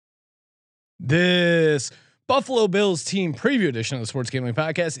This Buffalo Bills team preview edition of the Sports Gambling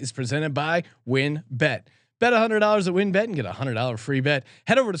Podcast is presented by WynnBet. Bet $100 at WynnBet and get a $100 free bet.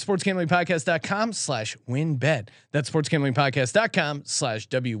 Head over to sportsgamblingpodcast.com/WynnBet. That's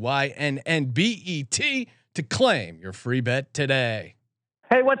sportsgamblingpodcast.com/WYNNBET to claim your free bet today.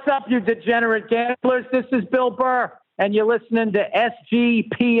 Hey, what's up, you degenerate gamblers? This is Bill Burr, and you're listening to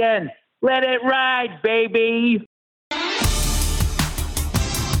SGPN. Let it ride, baby.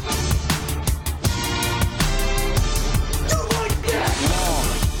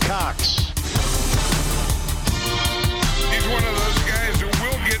 Cox. He's one of those guys who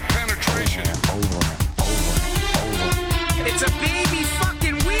will get penetration. Over. It's a baby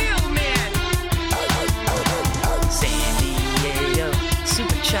fucking wheel, man. San Diego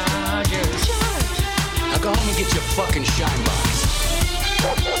Superchargers. Now go home and get your fucking shine box.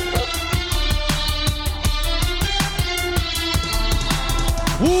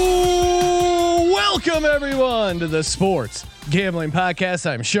 Woo! Welcome everyone to the Sports Gambling Podcast.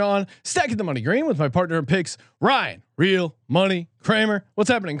 I'm Sean, stacking the money green with my partner in picks, Ryan, Real Money Kramer. What's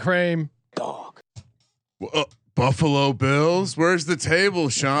happening, Kramer? Dog. Buffalo Bills. Where's the table,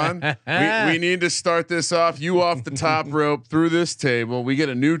 Sean? we need to start this off. You off the top rope through this table. We get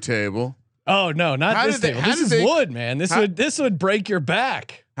a new table. Oh no, not this table. This is wood, man. This would break your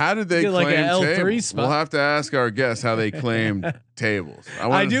back. How did they claim like an L3 tables? spot. We'll have to ask our guests how they claimed tables.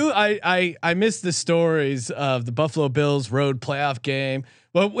 I miss the stories of the Buffalo Bills road playoff game.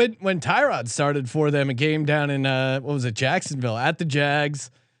 Well, when Tyrod started for them, a game down in what was it, Jacksonville at the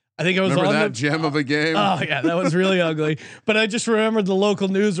Jags. I think it was remember on that gem of a game. Oh yeah, that was really ugly. But I just remember the local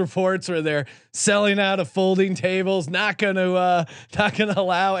news reports where they're selling out of folding tables, not going to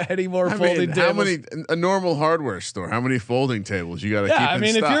allow any more folding tables. How many a normal hardware store? How many folding tables you got to keep? Yeah, I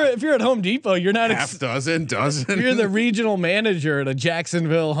mean, if you're at Home Depot, you're not dozen. If you're the regional manager at a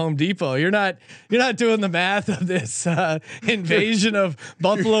Jacksonville Home Depot, you're not doing the math of this invasion of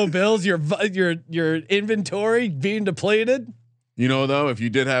Buffalo Bills. Your inventory being depleted. You know, though, if you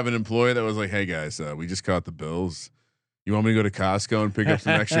did have an employee that was like, "Hey guys, we just caught the Bills. You want me to go to Costco and pick up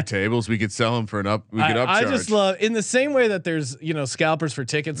some extra tables? We could sell them for we could upcharge." I just love, in the same way that there's scalpers for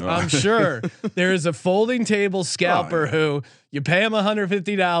tickets. I'm sure there is a folding table scalper who you pay him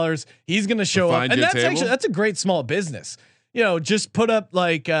 $150. He's going to show up, and that's a great small business. Just put up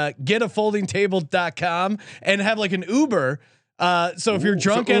getafoldingtable.com and have like an Uber. So if you're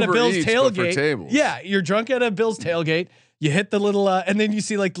drunk at a Bills tailgate, you're drunk at a Bills tailgate. You hit the little, and then you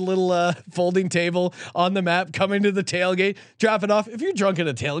see like the little folding table on the map coming to the tailgate. Drop it off. If you're drunk at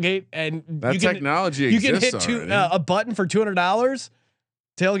a tailgate and that technology you can exists hit a button for $200.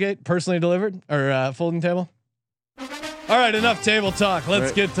 Tailgate personally delivered or folding table. All right, enough table talk.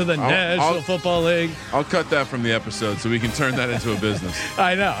 Let's get to the National Football League. I'll cut that from the episode so we can turn that into a business.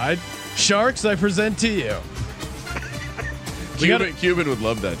 I know. Sharks, I present to you. Cuban would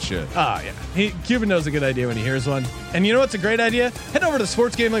love that shit. Oh yeah, Cuban knows a good idea when he hears one. And you know what's a great idea? Head over to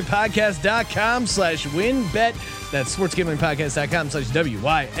sportsgamblingpodcast.com/WynnBet. That's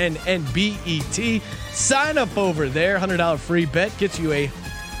sportsgamblingpodcast.com/WYNNBET. Sign up over there. $100 free bet gets you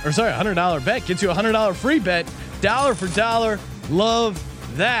 $100 bet gets you a $100 free bet. Dollar for dollar. Love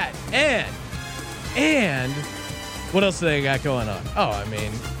that. And what else do they got going on? Oh, I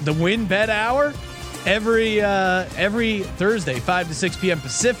mean, the WynnBet hour. Every Thursday, 5 to 6 p.m.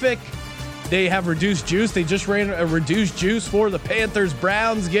 Pacific, they have reduced juice. They just ran a reduced juice for the Panthers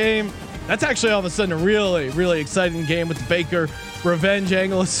Browns game. That's actually all of a sudden a really, really exciting game with the Baker revenge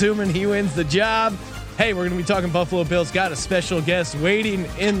angle, assuming he wins the job. Hey, we're going to be talking Buffalo Bills. Got a special guest waiting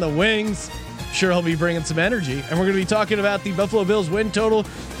in the wings. Sure, he'll be bringing some energy. And we're going to be talking about the Buffalo Bills win total,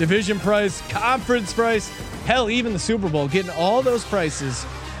 division price, conference price, hell, even the Super Bowl. Getting all those prices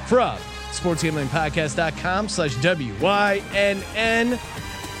from sportsgamblingpodcast.com/WYNNBET.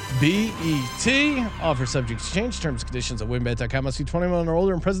 Offer subject to change. Terms and conditions at WynnBet.com. Must be 21 or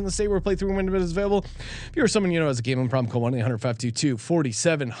older and present in the state where playthrough WynnBet is available. If you're someone you know has a gambling problem, call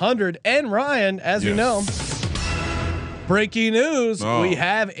 1-800-522-4700. And Ryan, as we know, breaking news: we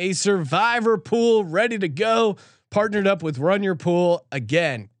have a survivor pool ready to go. Partnered up with Run Your Pool.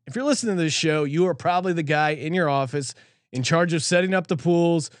 Again, if you're listening to this show, you are probably the guy in your office in charge of setting up the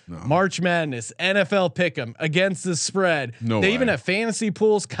pools, March Madness, NFL Pick'em, against the spread. They even have fantasy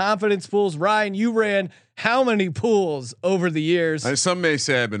pools, confidence pools. Ryan, you ran how many pools over the years? Some may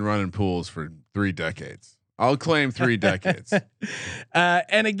say I've been running pools for 3 decades. I'll claim 3 decades.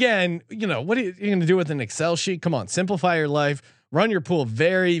 And again, what are you going to do with an Excel sheet? Come on, simplify your life. Run Your Pool.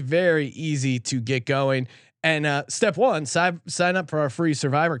 Very, very easy to get going. And step one, sign up for our free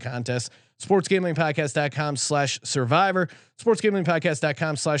Survivor contest. sportsgamblingpodcast.com/survivor,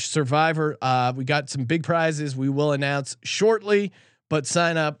 sportsgamblingpodcast.com/survivor. We got some big prizes we will announce shortly, but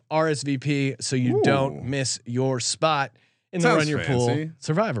sign up RSVP so you don't miss your spot in the Run Your Pool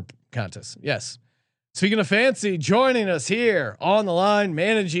Survivor contest. Yes. Speaking of fancy, joining us here on the line,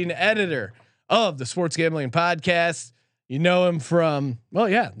 managing editor of the Sports Gambling Podcast. You know him from,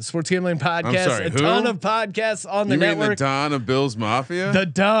 the Sports Gambling Podcast. Sorry, ton of podcasts on the network. You mean the Don of Bill's Mafia? The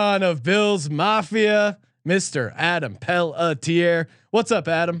Don of Bill's Mafia, Mr. Adam Pelletier. What's up,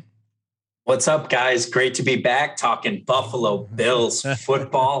 Adam? What's up, guys? Great to be back talking Buffalo Bills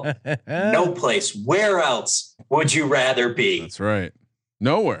football. No place. Where else would you rather be? That's right.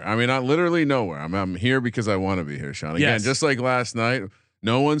 Nowhere. I mean, not literally nowhere. I'm here because I want to be here, Sean. Again, just like last night,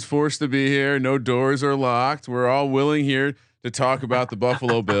 no one's forced to be here. No doors are locked. We're all willing here to talk about the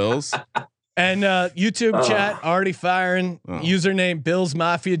Buffalo Bills. And YouTube chat already firing. Username Bills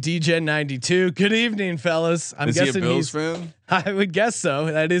Mafia DGen 92. Good evening, fellas. I'm guessing he a Bills fan? I would guess so.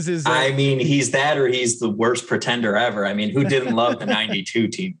 That is his. I mean, he's that, or he's the worst pretender ever. I mean, who didn't love the 92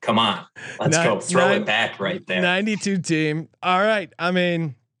 team? Come on, let's go throw it back right there. 92 team. All right. I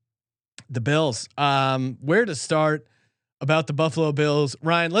mean, the Bills. Where to start about the Buffalo Bills?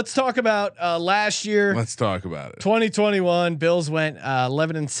 Ryan, let's talk about last year. Let's talk about it. 2021 Bills went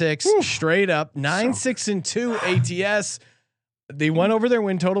 11-6 straight up, 9-6-2 ATS. They went over their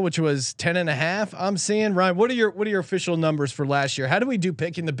win total, which was 10.5. I'm seeing. Ryan, what are your official numbers for last year? How do we do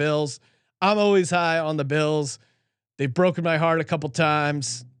picking the Bills? I'm always high on the Bills. They've broken my heart a couple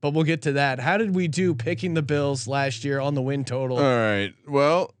times, but we'll get to that. How did we do picking the Bills last year on the win total? All right.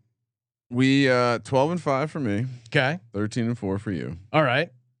 Well, we 12-5 for me. Okay. 13-4 for you. All right.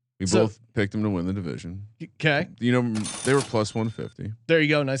 We both picked them to win the division. Okay. You know, they were plus 150. There you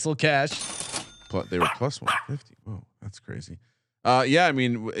go. Nice little cash. They were plus 150. Whoa, that's crazy. Yeah, I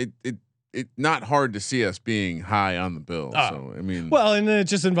mean, it not hard to see us being high on the Bills. So I mean, well, and then it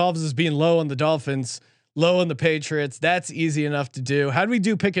just involves us being low on the Dolphins, low on the Patriots. That's easy enough to do. How do we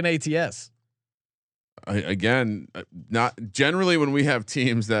do picking ATS? Again, not generally when we have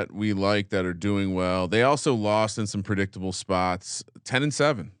teams that we like that are doing well. They also lost in some predictable spots.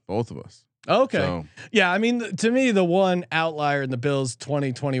 10-7, both of us. Okay. So, yeah, I mean, to me, the one outlier in the Bills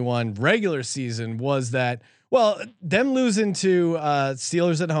 2021 regular season was that. Well, them losing to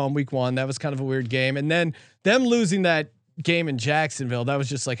Steelers at home week 1, that was kind of a weird game. And then them losing that game in Jacksonville, that was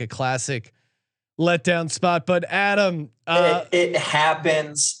just like a classic letdown spot. But Adam, it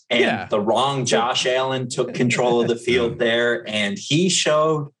happens. And the wrong Josh Allen took control of the field there. And he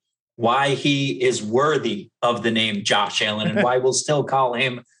showed why he is worthy of the name Josh Allen and why we'll still call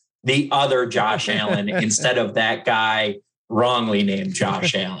him the other Josh Allen instead of that guy wrongly named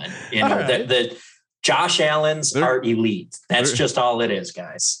Josh Allen. You know, the Josh Allens are elite. That's just all it is,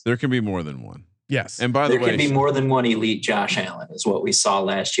 guys. There can be more than one. Yes. And by the way, there can be more than one elite Josh Allen is what we saw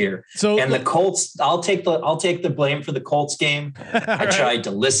last year. So, and the Colts, I'll take the blame for the Colts game. I tried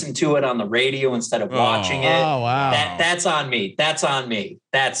to listen to it on the radio instead of watching it. Oh, wow. That's on me. That's 100%.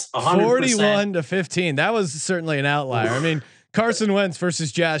 41-15. That was certainly an outlier. I mean, Carson Wentz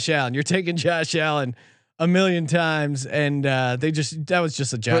versus Josh Allen. You're taking Josh Allen a million times, and that was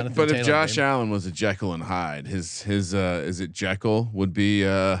just a Jonathan. But if Taylor Josh game. Allen was a Jekyll and Hyde, his is it Jekyll would be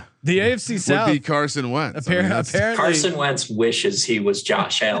the AFC South would be Carson Wentz. Apparently, Carson Wentz wishes he was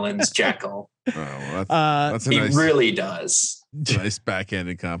Josh Allen's Jekyll. Oh, that's he really does. Nice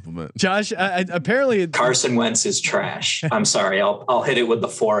backhanded compliment. Josh, apparently Carson Wentz is trash. I'm sorry. I'll hit it with the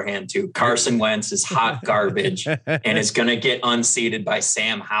forehand too. Carson Wentz is hot garbage and is going to get unseated by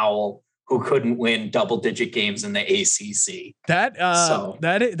Sam Howell, who couldn't win double-digit games in the ACC. That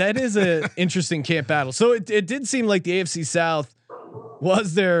is a interesting camp battle. So it did seem like the AFC South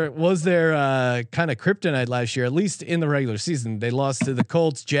was their kind of kryptonite last year, at least in the regular season. They lost to the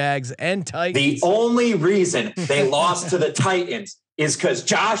Colts, Jags, and Titans. The only reason they lost to the Titans is because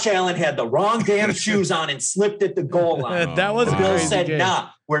Josh Allen had the wrong damn shoes on and slipped at the goal line. That was Bill said, "Nah,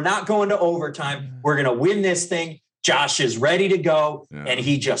 we're not going to overtime. We're going to win this thing." Josh is ready to go, and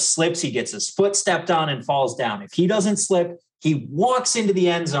he just slips. He gets his foot stepped on and falls down. If he doesn't slip, he walks into the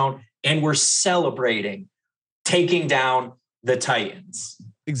end zone, and we're celebrating taking down the Titans.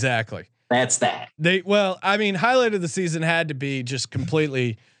 Exactly. That's that. Highlight of the season had to be just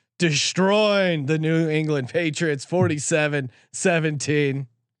completely destroying the New England Patriots 47-17.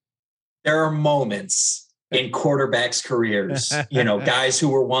 There are moments in quarterbacks' careers, guys who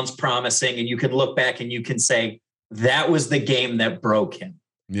were once promising, and you can look back and you can say, that was the game that broke him.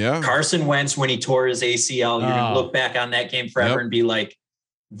 Yeah. Carson Wentz, when he tore his ACL, you're going to look back on that game forever and be like,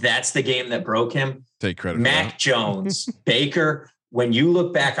 that's the game that broke him. Take credit. Mac Jones, Baker when you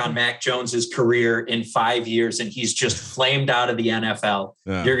look back on Mac Jones's career in 5 years and he's just flamed out of the NFL,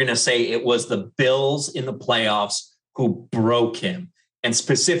 you're going to say it was the Bills in the playoffs who broke him. And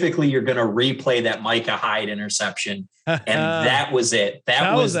specifically, you're going to replay that Micah Hyde interception. And that was it.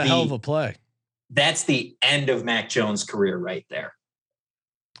 That was a hell of a play. That's the end of Mac Jones' career right there.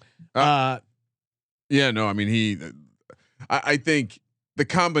 Yeah, no, I mean, I think the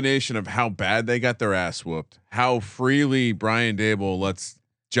combination of how bad they got their ass whooped, how freely Brian Daboll lets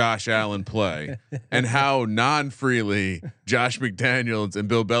Josh Allen play, and how non-freely Josh McDaniels and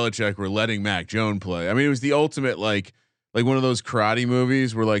Bill Belichick were letting Mac Jones play. I mean, it was the ultimate, like one of those karate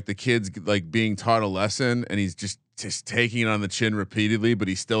movies where like the kid's like being taught a lesson and he's just taking it on the chin repeatedly, but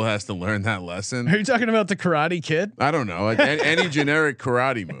he still has to learn that lesson. Are you talking about the Karate Kid? I don't know. Any generic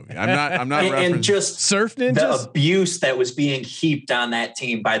karate movie. I'm not. And just Surf Ninjas. The abuse that was being heaped on that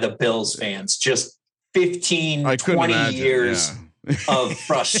team by the Bills fans. Just 15, 20 years of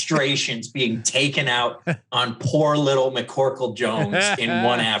frustrations being taken out on poor little McCorkle Jones in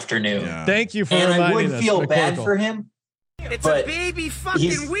one afternoon. Yeah. Thank you for and reminding I would us, feel McCorkle. bad for him. It's a baby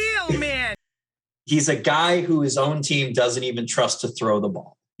fucking wheel, man. He's a guy who his own team doesn't even trust to throw the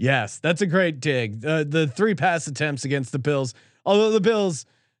ball. Yes, that's a great dig. The 3 pass attempts against the Bills, although the Bills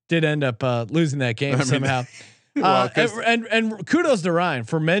did end up losing that game somehow. And kudos to Ryan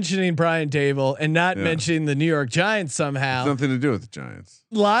for mentioning Brian Daboll and not mentioning the New York Giants somehow. It's nothing to do with the Giants.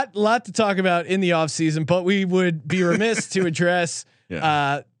 Lot to talk about in the offseason, but we would be remiss to address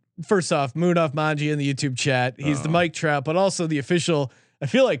first off, Munaf Manji in the YouTube chat. He's the Mike Trout, but also the official, I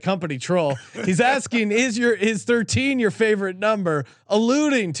feel like company troll. He's asking, is 13 your favorite number?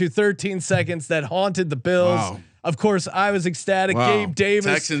 Alluding to 13 seconds that haunted the Bills. Wow. Of course, I was ecstatic. Wow. Gabe Davis,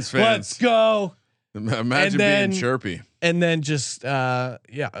 Texans fans, let's go. Imagine being chirpy. And then just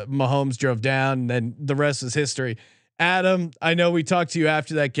Mahomes drove down, and then the rest is history. Adam, I know we talked to you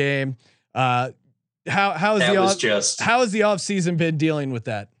after that game. How has the off season been dealing with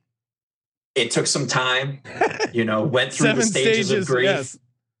that? It took some time, went through 7 stages of grief. Yes.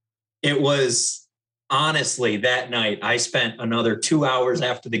 It was honestly that night. I spent another 2 hours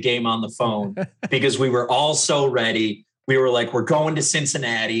after the game on the phone because we were all so ready. We were like, we're going to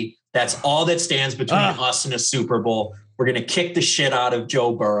Cincinnati. That's all that stands between us and a Super Bowl. We're going to kick the shit out of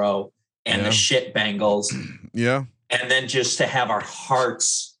Joe Burrow and the shit Bengals. Yeah. And then just to have our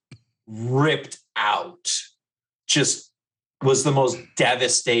hearts ripped out just was the most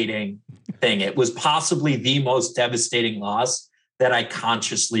devastating thing. It was possibly the most devastating loss that I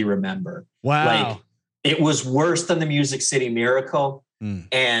consciously remember. Wow. Like it was worse than the Music City Miracle.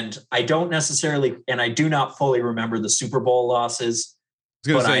 And I don't necessarily, and I do not fully remember the Super Bowl losses.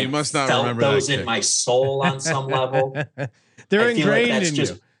 But I you must not felt remember those that in my soul on some level. They're I feel like ingrained that's in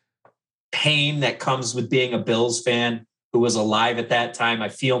just you. Pain that comes with being a Bills fan who was alive at that time. I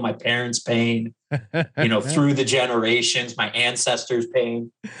feel my parents' pain, through the generations, my ancestors'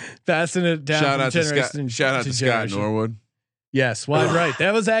 pain. Passing it down. Shout out to Scott Norwood. Yes, wide right.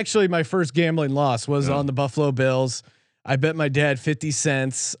 That was actually my first gambling loss. Was on the Buffalo Bills. I bet my dad 50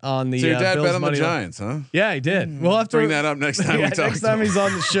 cents on the. So your dad Bills bet on the money Giants, huh? Yeah, he did. We'll have to bring that up next time. Next time he's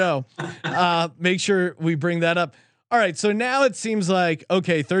on the show, make sure we bring that up. All right, so now it seems like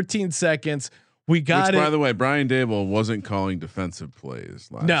 13 seconds. We got it. By the way, Brian Daboll wasn't calling defensive plays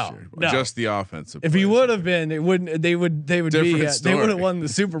last year. No, just the offensive. If plays. he would have been, it wouldn't. They would be. They would have won the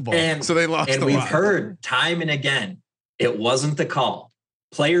Super Bowl. And so they lost. And we've heard time and again, it wasn't the call.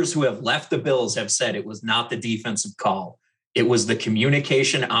 Players who have left the Bills have said it was not the defensive call. It was the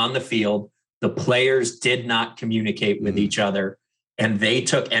communication on the field. The players did not communicate with each other. And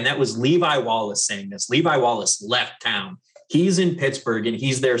that was Levi Wallace saying this. Levi Wallace left town. He's in Pittsburgh and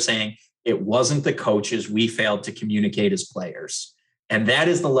he's there saying it wasn't the coaches. We failed to communicate as players. And that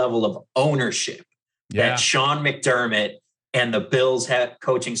is the level of ownership that Sean McDermott and the Bills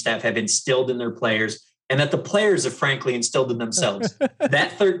coaching staff have instilled in their players, and that the players have frankly instilled in themselves.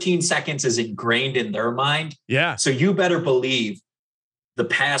 That 13 seconds is ingrained in their mind. Yeah. So you better believe the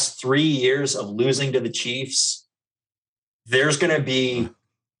past 3 years of losing to the Chiefs, there's going to be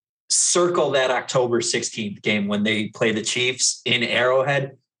circle that October 16th game when they play the Chiefs in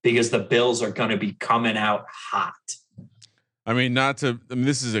Arrowhead, because the Bills are going to be coming out hot. I mean,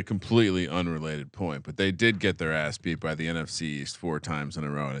 this is a completely unrelated point, but they did get their ass beat by the NFC East 4 times in a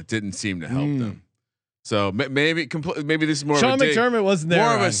row, and it didn't seem to help them. So maybe this is more Sean of a dig. McDermott wasn't there.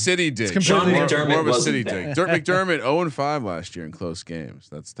 More of a city dig. Sean McDermott more of a city wasn't dig. Dirk McDermott 0-5 last year in close games.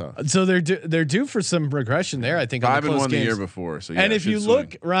 That's tough. So they're due for some regression there. I think 5-1 the year before. So yeah, and if you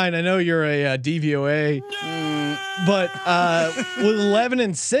look, Ryan, I know you're a DVOA, but with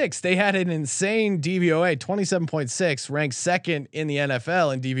 11-6, they had an insane DVOA, 27.6, ranked second in the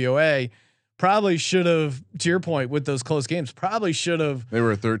NFL in DVOA. Probably should have, to your point, with those close games, probably should have. They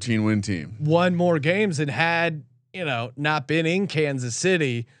were a 13-win team. Won more games and had, not been in Kansas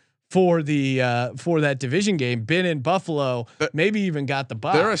City for that division game, been in Buffalo, maybe even got the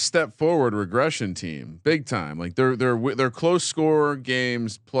bye. They're a step forward regression team, big time. Like they're close score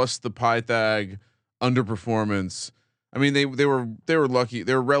games plus the Pythag underperformance. I mean, they were lucky.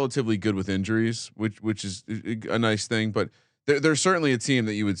 They were relatively good with injuries, which is a nice thing, but they're certainly a team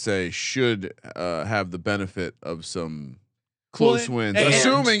that you would say should have the benefit of some close wins,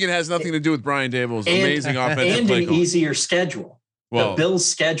 assuming it has nothing to do with Brian Daboll's amazing offensive play and an easier schedule. Well, the Bills'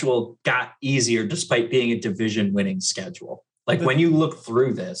 schedule got easier despite being a division-winning schedule. Like when you look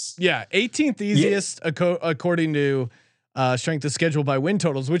through this, 18th easiest according to strength of schedule by win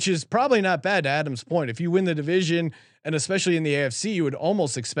totals, which is probably not bad. To Adam's point, if you win the division and especially in the AFC, you would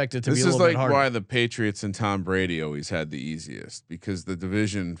almost expect it to be a little bit harder. This is like why the Patriots and Tom Brady always had the easiest, because the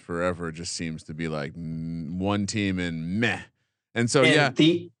division forever just seems to be like one team and meh. And so go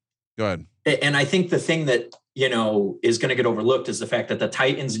ahead. And I think the thing that is going to get overlooked is the fact that the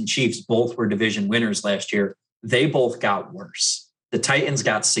Titans and Chiefs both were division winners last year. They both got worse. The Titans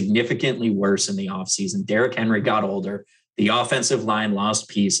got significantly worse in the offseason. Derrick Henry got older. The offensive line lost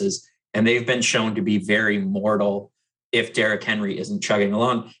pieces, and they've been shown to be very mortal if Derrick Henry isn't chugging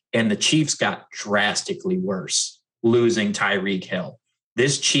along. And the Chiefs got drastically worse, losing Tyreek Hill.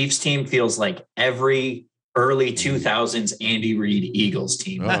 This Chiefs team feels like every early 2000s Andy Reid Eagles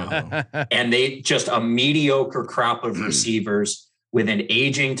team. And they just a mediocre crop of receivers with an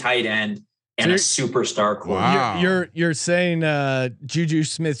aging tight end and a superstar quarterback. Wow. You're saying Juju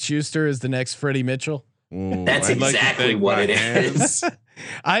Smith-Schuster is the next Freddie Mitchell? Ooh, that's exactly what it is.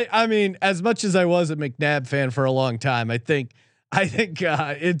 I mean, as much as I was a McNabb fan for a long time, I think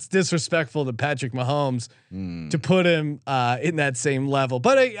it's disrespectful to Patrick Mahomes to put him in that same level.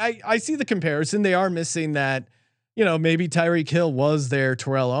 But I see the comparison. They are missing that, maybe Tyreek Hill was their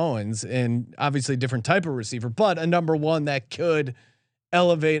Terrell Owens, and obviously different type of receiver, but a number one that could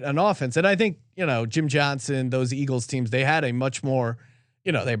elevate an offense. And I think, Jim Johnson, those Eagles teams, they had a much more,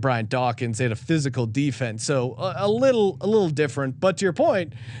 they had Brian Dawkins, they had a physical defense. So a little different, but to your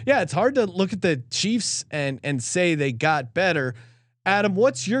point, it's hard to look at the Chiefs and say they got better. Adam,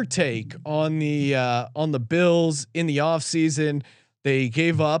 what's your take on the Bills in the offseason? They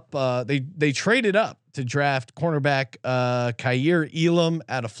gave up, they traded up to draft cornerback Kaiir Elam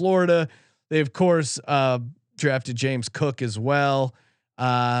out of Florida. They of course drafted James Cook as well.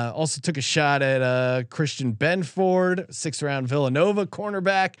 Also took a shot at Christian Benford, 6th round Villanova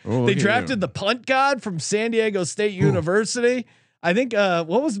cornerback. They drafted the punt god from San Diego State University. I think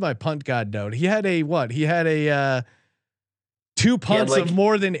what was my punt god note? He had a 2 punts of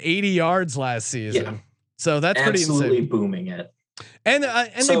more than 80 yards last season. Yeah. So that's absolutely pretty insane. Booming it.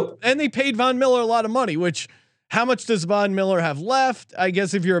 And they paid Von Miller a lot of money, which how much does Von Miller have left? I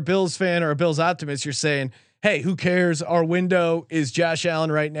guess if you're a Bills fan or a Bills optimist, you're saying, hey, who cares? Our window is Josh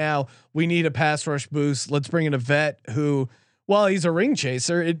Allen right now. We need a pass rush boost. Let's bring in a vet who, while he's a ring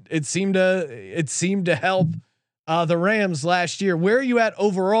chaser, it seemed to help the Rams last year. Where are you at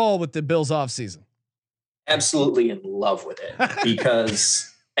overall with the Bills offseason? Absolutely in love with it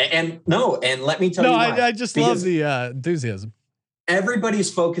because, and let me tell you, I just love the enthusiasm.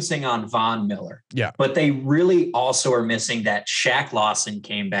 Everybody's focusing on Von Miller. Yeah. But they really also are missing that Shaq Lawson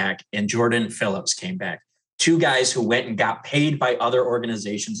came back and Jordan Phillips came back. 2 guys who went and got paid by other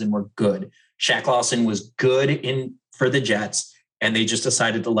organizations and were good. Shaq Lawson was good for the Jets, and they just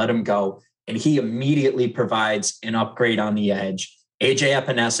decided to let him go. And he immediately provides an upgrade on the edge. AJ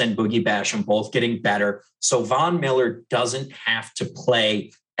Epinesa and Boogie Basham both getting better. So Von Miller doesn't have to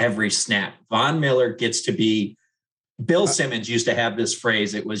play every snap. Von Miller gets to be. Bill Simmons used to have this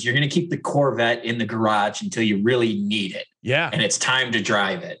phrase. It was, you're going to keep the Corvette in the garage until you really need it. Yeah. And it's time to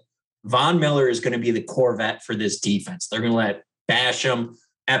drive it. Von Miller is going to be the Corvette for this defense. They're going to let Basham,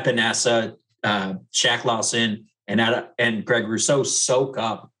 Epinesa, Shaq Lawson, and Greg Rousseau soak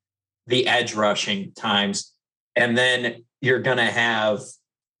up the edge rushing times. And then you're going to have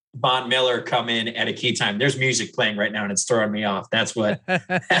Von Miller come in at a key time. There's music playing right now and it's throwing me off. That's what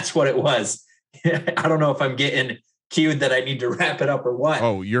it was. I don't know if I'm getting cued that I need to wrap it up or what.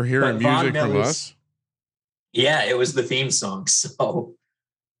 Oh, you're hearing music from us? Yeah, it was the theme song. So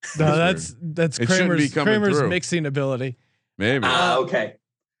No, that's Kramer's mixing ability. Maybe. Okay.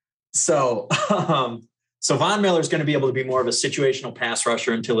 So, so Von Miller is going to be able to be more of a situational pass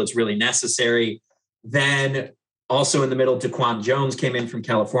rusher until it's really necessary. Then also in the middle, Daquan Jones came in from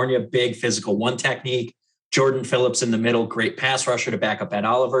California, big physical one technique. Jordan Phillips in the middle, great pass rusher to back up Ed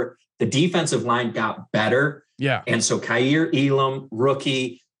Oliver. The defensive line got better. Yeah. And so Kaiir Elam,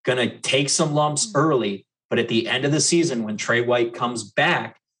 rookie, going to take some lumps early, but at the end of the season, when Trey White comes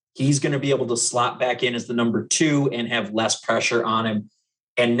back, he's going to be able to slot back in as the number 2 and have less pressure on him.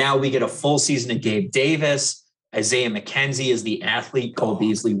 And now we get a full season of Gabe Davis. Isaiah McKenzie is the athlete Cole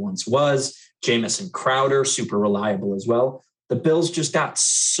Beasley once was. Jamison Crowder, super reliable as well. The Bills just got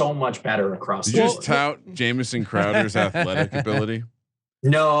so much better across. Did you just tout Jamison Crowder's athletic ability?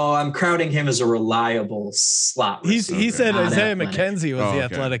 No, I'm crowding him as a reliable slot. He said Isaiah McKenzie was the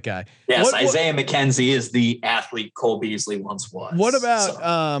athletic guy. Yes, Isaiah McKenzie is the athlete Cole Beasley once was. What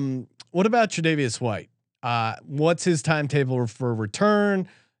about Tre'Davious White? What's his timetable for return?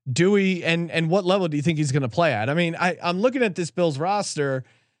 And what level do you think he's going to play at? I mean, I'm looking at this Bills roster.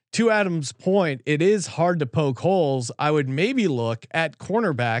 To Adam's point, it is hard to poke holes. I would maybe look at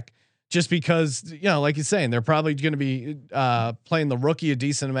cornerback just because, like you're saying, they're probably going to be playing the rookie a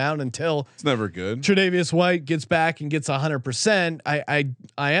decent amount until it's never good. Tre'Davious White gets back and gets 100%.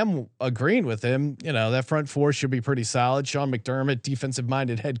 I am agreeing with him. That front four should be pretty solid. Sean McDermott, defensive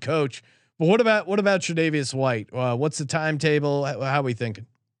minded head coach. But what about Tre'Davious White? What's the timetable? How are we thinking?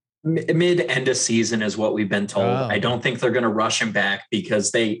 Mid end of season is what we've been told. I don't think they're going to rush him back because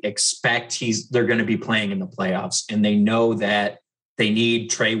they expect they're going to be playing in the playoffs, and they know that they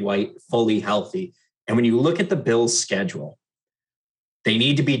need Trey White fully healthy. And when you look at the Bills' schedule, they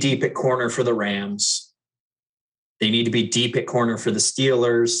need to be deep at corner for the Rams. They need to be deep at corner for the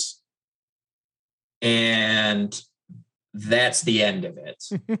Steelers. And that's the end of it.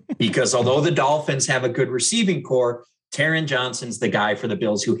 Because although the Dolphins have a good receiving core, Taron Johnson's the guy for the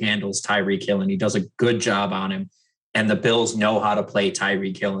Bills who handles Tyreek Hill, and he does a good job on him. And the Bills know how to play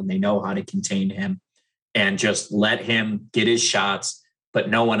Tyreek Hill, and they know how to contain him and just let him get his shots, but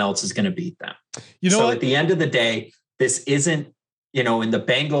no one else is going to beat them. At the end of the day, this isn't, in the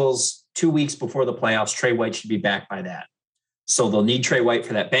Bengals 2 weeks before the playoffs, Trey White should be back by that. So they'll need Trey White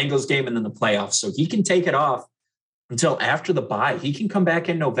for that Bengals game and then the playoffs. So he can take it off until after the bye. He can come back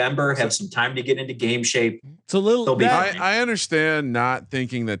in November, have some time to get into game shape. It's a little. I understand not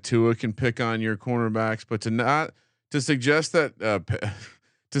thinking that Tua can pick on your cornerbacks, but to suggest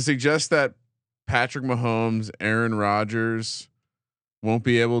that Patrick Mahomes, Aaron Rodgers won't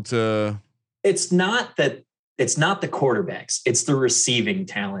be able to. It's not the quarterbacks. It's the receiving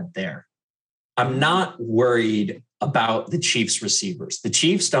talent there. I'm not worried about the Chiefs receivers. The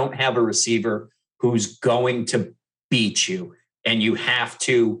Chiefs don't have a receiver who's going to beat you and you have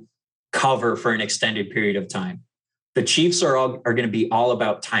to cover for an extended period of time. The Chiefs are going to be all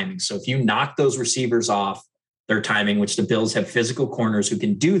about timing. So if you knock those receivers off their timing, which the Bills have physical corners who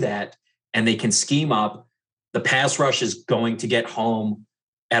can do that, and they can scheme up, the pass rush is going to get home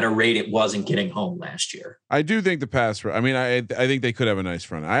at a rate it wasn't getting home last year. I do think the pass rush. I mean, I think they could have a nice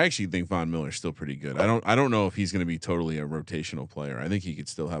front. I actually think Von Miller's still pretty good. I don't know if he's going to be totally a rotational player. I think he could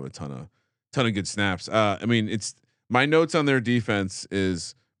still have a ton of good snaps. I mean, it's my notes on their defense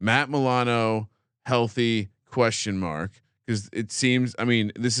is Matt Milano healthy ? Because it seems, I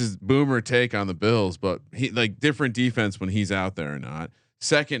mean, this is boomer take on the Bills, but he different defense when he's out there or not.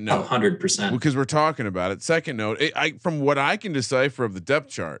 Second note, 100%, because we're talking about it. Second note, from what I can decipher of the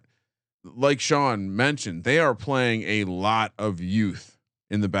depth chart, like Sean mentioned, they are playing a lot of youth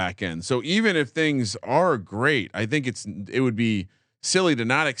in the back end. So even if things are great, I think it would be silly to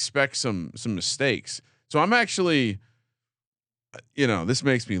not expect some mistakes. So I'm actually, this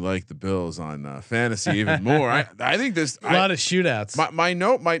makes me like the Bills on fantasy even more. I think this a lot of shootouts. My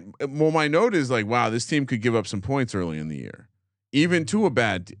note is like, wow, this team could give up some points early in the year, even to a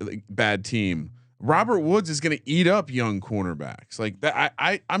bad team. Robert Woods is going to eat up young cornerbacks like that.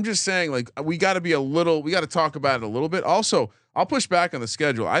 I'm just saying, like, we got to talk about it a little bit. Also, I'll push back on the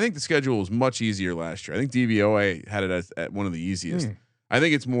schedule. I think the schedule was much easier last year. I think DVOA had it at one of the easiest. I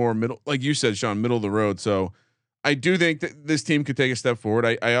think it's more middle, like you said, Sean, middle of the road. So I do think that this team could take a step forward.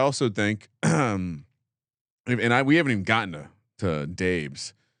 I also think, we haven't even gotten to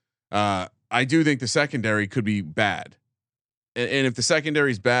Dave's. I do think the secondary could be bad. And if the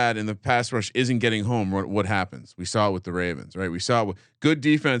secondary is bad and the pass rush isn't getting home, what happens? We saw it with the Ravens, right? We saw good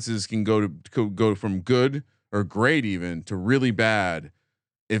defenses can go from good or great even to really bad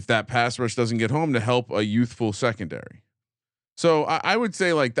if that pass rush doesn't get home to help a youthful secondary. So I would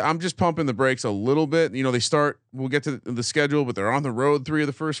say like I'm just pumping the brakes a little bit. You know, we'll get to the schedule, but they're on the road 3 of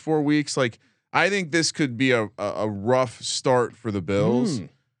the first 4 weeks. Like I think this could be a rough start for the Bills.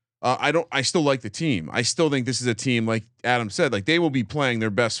 I still like the team. I still think this is a team, like Adam said, like they will be playing their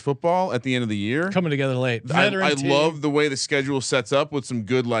best football at the end of the year. Coming together late. I love the way the schedule sets up with some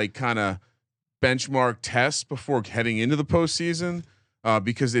good, like kind of benchmark tests before heading into the postseason,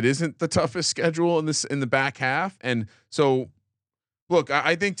 because it isn't the toughest schedule in the back half. And so, look,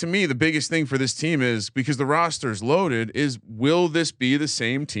 I think to me, the biggest thing for this team is, because the roster's loaded, is will this be the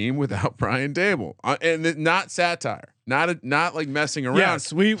same team without Brian Daboll? And not satire, not like messing around.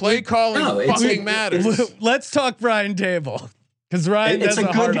 Yes, play calling fucking matters. Let's talk Brian Daboll, because Ryan has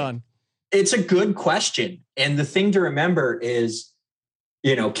a hard on. It's a good question. And the thing to remember is,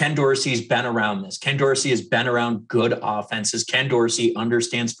 you know, Ken Dorsey's been around this. Ken Dorsey has been around good offenses. Ken Dorsey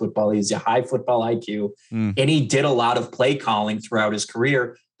understands football. He's a high football IQ, and he did a lot of play calling throughout his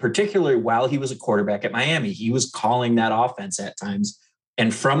career, particularly while he was a quarterback at Miami. He was calling that offense at times.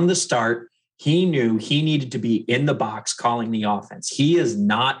 And from the start, he knew he needed to be in the box calling the offense. He is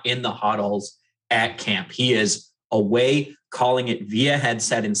not in the huddles at camp. He is away calling it via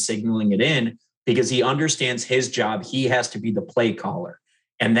headset and signaling it in, because he understands his job. He has to be the play caller.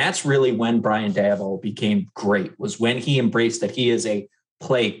 And that's really when Brian Daboll became great, was when he embraced that he is a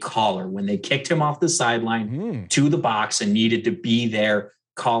play caller, when they kicked him off the sideline to the box and needed to be there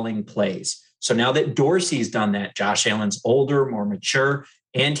calling plays. So now that Dorsey's done that, Josh Allen's older, more mature,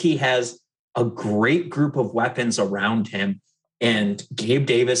 and he has a great group of weapons around him. And Gabe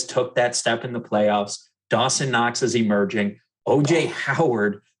Davis took that step in the playoffs. Dawson Knox is emerging. OJ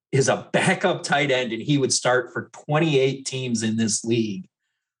Howard is a backup tight end, and he would start for 28 teams in this league.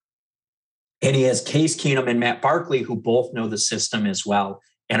 And he has Case Keenum and Matt Barkley, who both know the system as well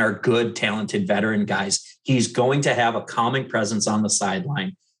and are good, talented veteran guys. He's going to have a calming presence on the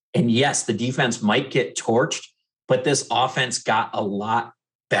sideline. And yes, the defense might get torched, but this offense got a lot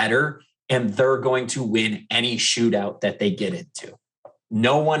better, and they're going to win any shootout that they get into.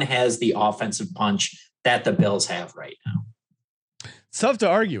 No one has the offensive punch that the Bills have right now. It's tough to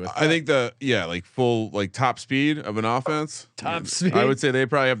argue with. I think like full, like top speed of an offense. Top speed. I would say they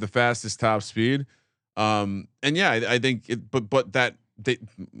probably have the fastest top speed. And yeah, I think but that they,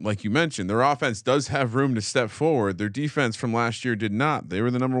 like you mentioned, their offense does have room to step forward. Their defense from last year did not. They were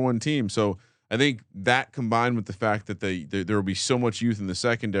the number 1 team. So I think that, combined with the fact that there will be so much youth in the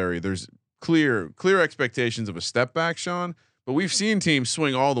secondary, there's clear expectations of a step back, Sean. But we've seen teams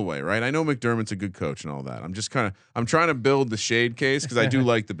swing all the way, right? I know McDermott's a good coach and all that. I'm trying to build the shade case, because I do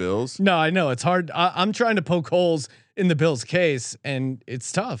like the Bills. No, I know it's hard. I'm trying to poke holes in the Bills' case, and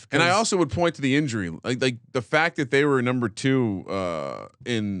it's tough. And I also would point to the injury, like the fact that they were number 2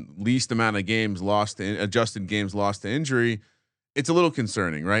 in least amount of games lost to adjusted games lost to injury. It's a little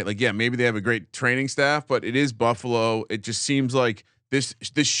concerning, right? Like, yeah, maybe they have a great training staff, but it is Buffalo. It just seems like this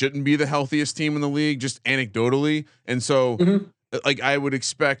shouldn't be the healthiest team in the league, just anecdotally. And so like I would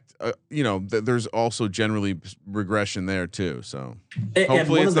expect, that there's also generally regression there too. So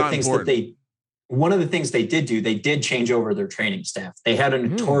hopefully it's not important. One of the things they did do, they did change over their training staff. They had a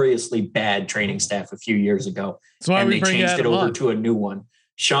notoriously bad training staff a few years ago, and they changed it over to a new one.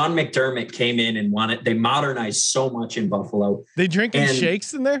 Sean McDermott came in and they modernized so much in Buffalo. They drinking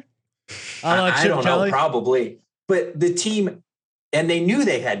shakes in there? I don't know, probably. But the team, and they knew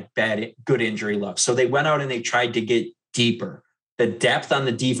they had good injury luck. So they went out and they tried to get deeper. The depth on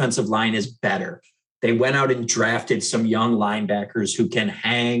the defensive line is better. They went out and drafted some young linebackers who can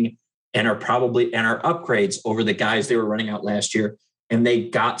hang and are upgrades over the guys they were running out last year. And they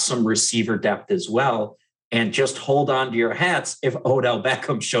got some receiver depth as well. And just hold on to your hats if Odell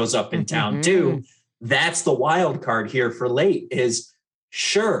Beckham shows up in town too. That's the wild card here for late. Is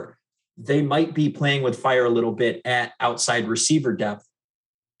sure, they might be playing with fire a little bit at outside receiver depth,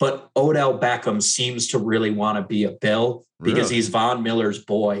 but Odell Beckham seems to really want to be a Bill because he's Von Miller's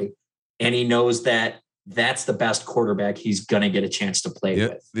boy, and he knows that that's the best quarterback he's going to get a chance to play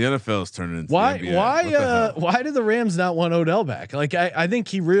with. The NFL is turning into why did the Rams not want Odell back? Like I think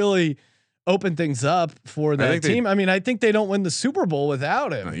he really opened things up for that team. I think they don't win the Super Bowl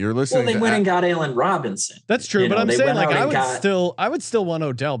without him. You're listening. Well, they went and got Allen Robinson. That's true, but I'm saying like I would still want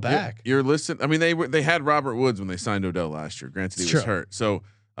Odell back. You're listening. I mean, they had Robert Woods when they signed Odell last year. Granted, he was hurt, so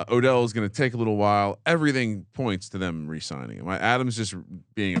Odell is going to take a little while. Everything points to them re-signing him. Adam's just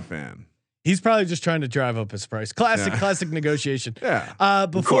being a fan. He's probably just trying to drive up his price. Classic negotiation. Yeah.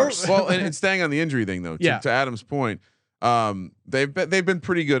 Before, well, and staying on the injury thing though. To Adam's point. They've been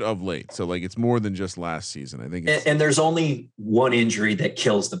pretty good of late. So like it's more than just last season. I think and there's only one injury that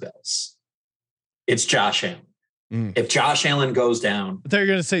kills the Bills. It's Josh Allen. If Josh Allen goes down, they're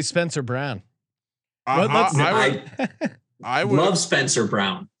going to say Spencer Brown. I would love Spencer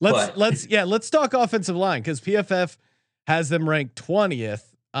Brown. Let's talk offensive line because PFF has them ranked 20th.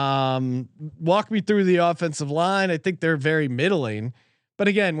 Walk me through the offensive line. I think they're very middling, but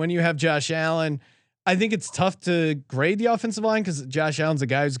again, when you have Josh Allen, I think it's tough to grade the offensive line because Josh Allen's a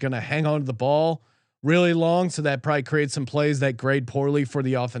guy who's going to hang on to the ball really long. So that probably creates some plays that grade poorly for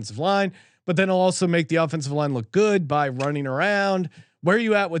the offensive line, but then it'll also make the offensive line look good by running around. Where are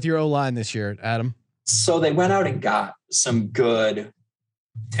you at with your O-line this year, Adam? So they went out and got some good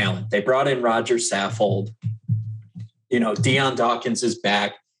talent. They brought in Roger Saffold. Deion Dawkins is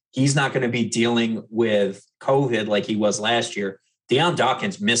back. He's not going to be dealing with COVID like he was last year. Deion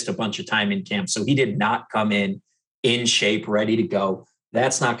Dawkins missed a bunch of time in camp, so he did not come in shape, ready to go.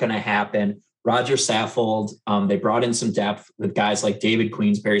 That's not going to happen. Roger Saffold, they brought in some depth with guys like David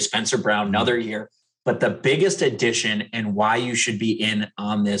Queensberry, Spencer Brown, another year. But the biggest addition and why you should be in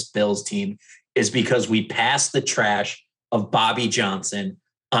on this Bills team is because we passed the trash of Bobby Johnson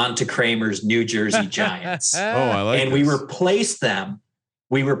onto Kramer's New Jersey Giants. I like and this. we replaced them.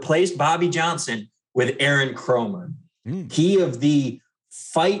 We replaced Bobby Johnson with Aaron Kromer. He of the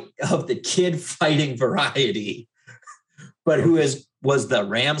kid fighting variety, but who was the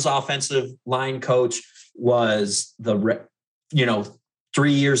Rams offensive line coach, was 3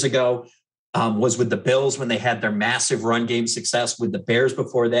 years ago, was with the Bills when they had their massive run game success, with the Bears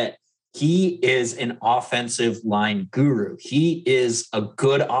before that. He is an offensive line guru. He is a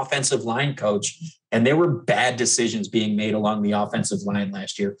good offensive line coach. And there were bad decisions being made along the offensive line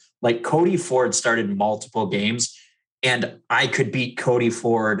last year. Like Cody Ford started multiple games, and I could beat Cody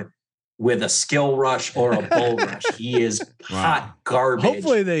Ford with a skill rush or a bull rush. He is hot garbage.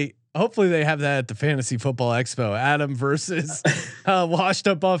 Hopefully they have that at the Fantasy Football Expo. Adam versus washed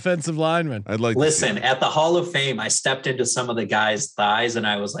up offensive lineman. I'd like listen at the Hall of Fame. I stepped into some of the guys' thighs and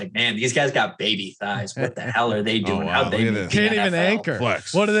I was like, man, these guys got baby thighs. What the hell are they doing? Wow. How'd they can't even anchor?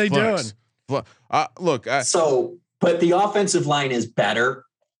 Flex. What are they doing? But the offensive line is better.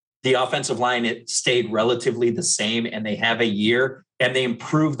 The offensive line, it stayed relatively the same, and they have a year and they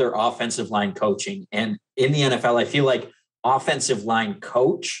improved their offensive line coaching. And in the NFL, I feel like offensive line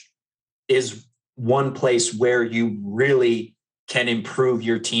coach is one place where you really can improve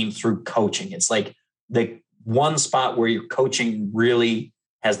your team through coaching. It's like the one spot where your coaching really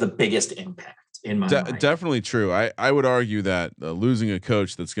has the biggest impact in my mind. Definitely true. I would argue that losing a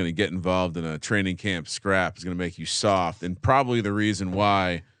coach that's going to get involved in a training camp scrap is going to make you soft, and probably the reason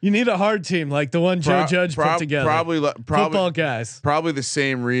why you need a hard team like the one Joe Judge put together. Probably football guys. Probably the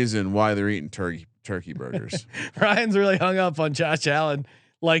same reason why they're eating turkey burgers. Ryan's really hung up on Josh Allen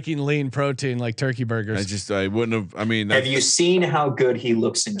liking lean protein like turkey burgers. I wouldn't have. I mean, have you seen how good he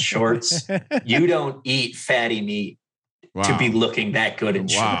looks in shorts? You don't eat fatty meat to be looking that good in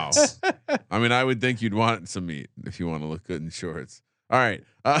shorts. I mean, I would think you'd want some meat if you want to look good in shorts. All right.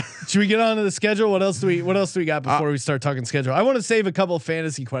 Should we get on to the schedule? What else do we got before we start talking schedule? I want to save a couple of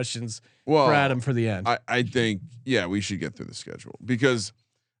fantasy questions for Adam for the end. I think, we should get through the schedule because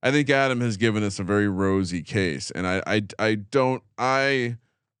I think Adam has given us a very rosy case, and I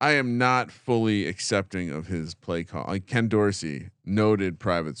am not fully accepting of his play call. Like Ken Dorsey, noted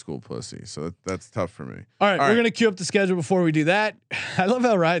private school pussy. So that's tough for me. All right. We're going to queue up the schedule before we do that. I love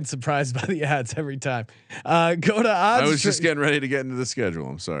how Ryan's surprised by the ads every time. Go to odds. I was just getting ready to get into the schedule.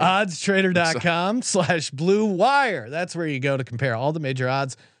 I'm sorry. Oddstrader.com/Blue Wire. That's where you go to compare all the major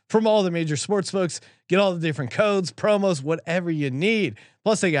odds from all the major sports books, get all the different codes, promos, whatever you need.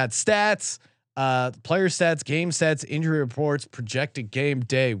 Plus they got stats, player stats, game stats, injury reports, projected game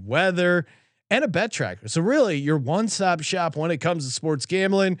day weather, and a bet tracker. So really your one-stop shop when it comes to sports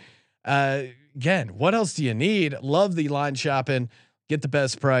gambling. Again, what else do you need? Love the line shopping, get the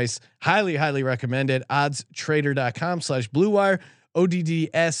best price. Highly, highly recommend it. Oddstrader.com/Blue Wire,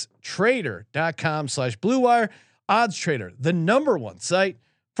 ODDStrader.com/Blue Wire. Odds Trader, the #1 site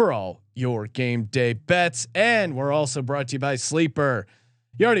for all your game day bets. And we're also brought to you by Sleeper.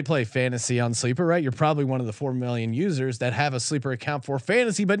 You already play fantasy on Sleeper, right? You're probably one of the 4 million users that have a Sleeper account for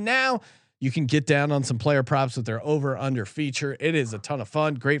fantasy, but now you can get down on some player props with their over under feature. It is a ton of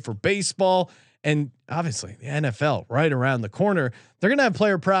fun, great for baseball, and obviously the NFL right around the corner. They're going to have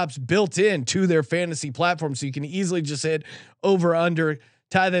player props built in to their fantasy platform. So you can easily just hit over under,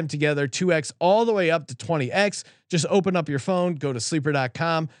 tie them together, 2x all the way up to 20x. Just open up your phone, go to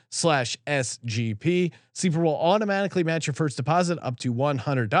sleeper.com/SGP. Sleeper will automatically match your first deposit up to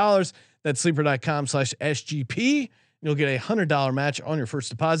 $100. That's sleeper.com/SGP. You'll get $100 match on your first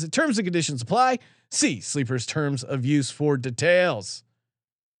deposit. Terms and conditions apply. See Sleeper's terms of use for details.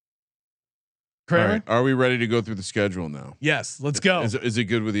 Kramer? All right. Are we ready to go through the schedule now? Yes, let's go. Is it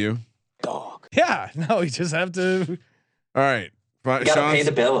good with you? Dog. Yeah, no, we just have to. All right. Gotta pay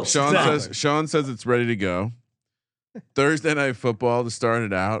the bills. Sean says it's ready to go. Thursday Night Football to start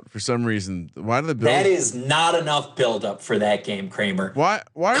it out. For some reason, why do the Bills? That is not enough buildup for that game, Kramer. Why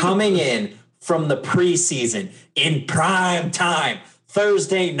coming in from the preseason in prime time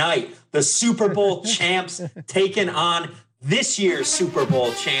Thursday night, the Super Bowl champs taking on this year's Super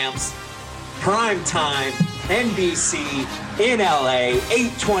Bowl champs. Prime time, NBC in LA,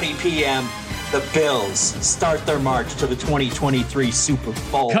 8:20 p.m. The Bills start their march to the 2023 Super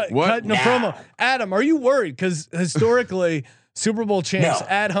Bowl. Cut no promo. Adam, are you worried? Because historically, Super Bowl champs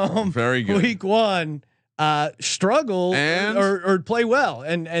at home, very good. Week 1, struggle or play well,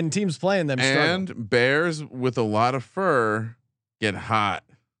 and teams playing them struggle. And Bears with a lot of fur get hot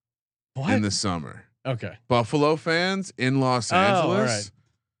in the summer. Okay. Buffalo fans in Los Angeles. All right.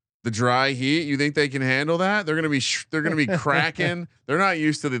 The dry heat, you think they can handle that? They're gonna be cracking. They're not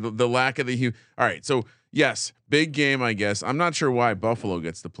used to the lack of the heat. All right, so yes, big game, I guess. I'm not sure why Buffalo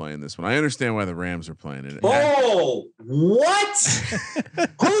gets to play in this one. I understand why the Rams are playing it. Oh, what?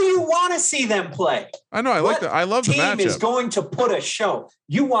 Who you want to see them play? I know. I love the matchup. Team is going to put a show.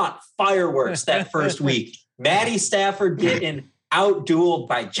 You want fireworks that first week. Matty Stafford getting outdueled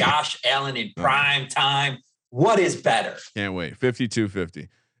by Josh Allen in prime time. What is better? Can't wait. 52-50.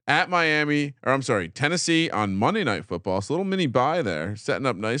 At Tennessee on Monday Night Football. It's a little mini bye there, setting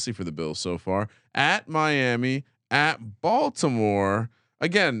up nicely for the Bills so far. At Miami, at Baltimore.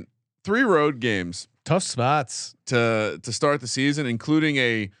 Again, 3 road games. Tough spots to start the season, including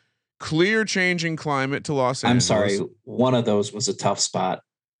a clear changing climate to Los Angeles. I'm sorry, one of those was a tough spot.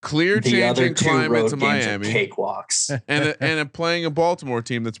 Clear changing climate to Miami. Cakewalks. and playing a Baltimore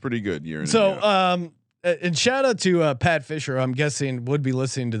team that's pretty good year in and year out. And shout out to Pat Fisher. I'm guessing would be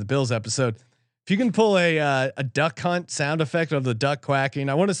listening to the Bills episode. If you can pull a duck hunt sound effect of the duck quacking,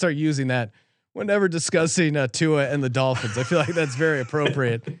 I want to start using that whenever discussing Tua and the Dolphins. I feel like that's very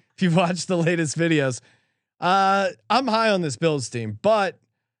appropriate. If you've watched the latest videos, I'm high on this Bills team, but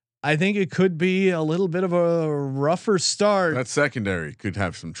I think it could be a little bit of a rougher start. That secondary could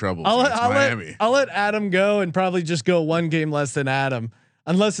have some trouble. Miami. I'll let Adam go and probably just go 1 game less than Adam.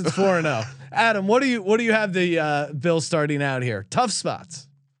 Unless it's 4-0. Adam, what do you have the Bills starting out here? Tough spots.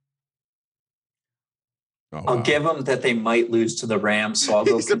 I'll give them that they might lose to the Rams, so I'll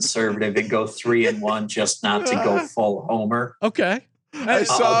go conservative and go 3-1, just not to go full homer. Okay,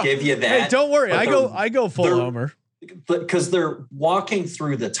 I'll give you that. Hey, don't worry, I go full homer because they're walking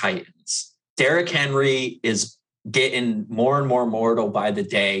through the Titans. Derrick Henry is getting more and more mortal by the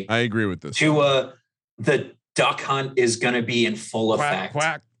day. I agree with this. The duck hunt is going to be in full effect.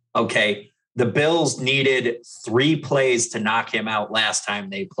 Quack. Okay. The Bills needed 3 plays to knock him out last time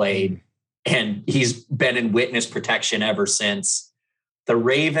they played, and he's been in witness protection ever since. The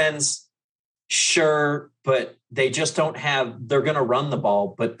Ravens, sure, but they just don't have, they're going to run the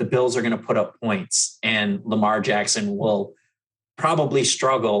ball, but the Bills are going to put up points, and Lamar Jackson will probably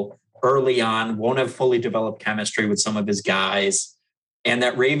struggle early on, won't have fully developed chemistry with some of his guys. And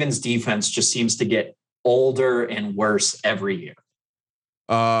that Ravens defense just seems to get older and worse every year.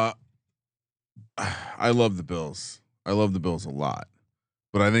 I love the Bills. I love the Bills a lot,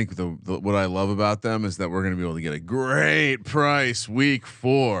 but I think what I love about them is that we're going to be able to get a great price week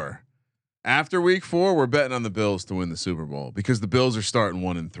 4. After week 4, we're betting on the Bills to win the Super Bowl because the Bills are starting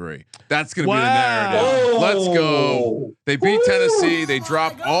 1-3. That's going to be the narrative. Let's go. They beat Tennessee. They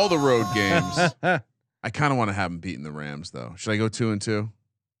dropped all the road games. I kind of want to have them beating the Rams though. Should I go 2-2?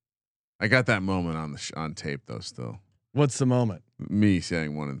 I got that moment on tape though. Still, what's the moment? Me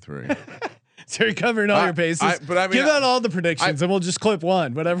saying 1-3. So you're covering all your bases. But I mean, give out all the predictions, and we'll just clip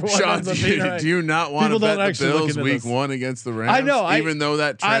one. Whatever one ends up being right. Do you not want to bet the Bills week 1 against the Rams? I know, even though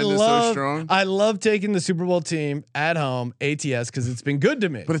that trend is so strong. I love taking the Super Bowl team at home, ATS, because it's been good to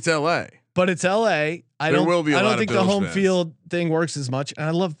me. But it's LA. I don't think the home field thing works as much, and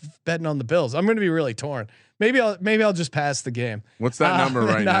I love betting on the Bills. I'm going to be really torn. Maybe I'll just pass the game. What's that number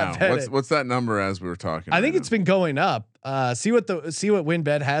right now? What's that number as we were talking? I think it's been going up. See what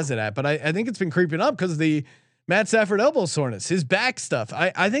WinBet has it at, but I think it's been creeping up because the Matt Stafford elbow soreness, his back stuff.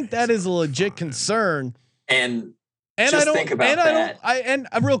 I think that is a legit concern. And just think about that. And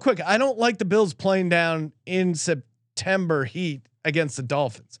real quick, I don't like the Bills playing down in September heat against the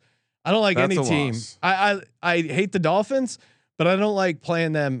Dolphins. I don't like any team. I hate the Dolphins, but I don't like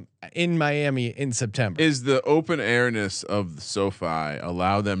playing them in Miami in September. Is the open airness of the SoFi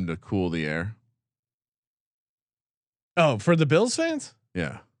allow them to cool the air? Oh, for the Bills fans?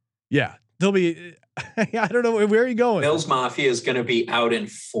 Yeah. Yeah. They'll be, I don't know where are you going. Bills Mafia is going to be out in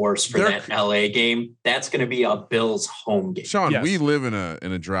force for that LA game. That's going to be a Bills home game. Sean, we live in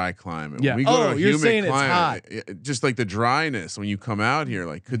a dry climate. Yeah. When we go to a humid climate, just like the dryness when you come out here,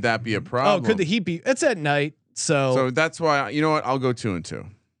 like could that be a problem? Oh, could the heat be? It's at night, so that's why you know what? I'll go 2-2.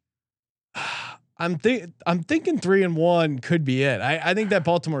 I'm thinking 3-1 could be it. I think that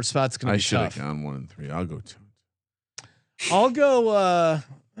Baltimore spot's going to be tough. I should have gone 1-3. I'll go 2. I'll go.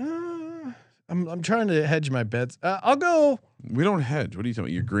 I'm trying to hedge my bets. I'll go. We don't hedge. What are you talking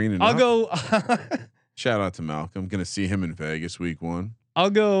about? You're green and I'll go. Shout out to Malcolm. Going to see him in Vegas week 1.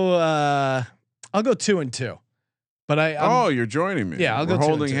 I'll go 2-2. But you're joining me. Yeah, I'll go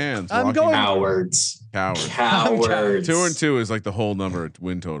holding hands. I'm going cowards. 2-2 is like the whole number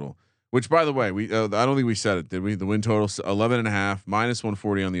win total. Which, by the way, I don't think we said it, did we? The win total 11.5, minus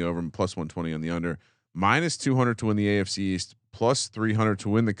 140 on the over, plus 120 on the under, minus 200 to win the AFC East, plus 300 to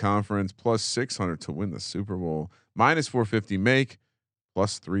win the conference, plus 600 to win the Super Bowl, minus 450 make,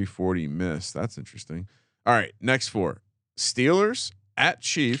 plus 340 miss. That's interesting. All right, next 4: Steelers at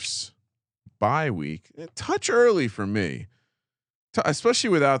Chiefs, bye week. A touch early for me, especially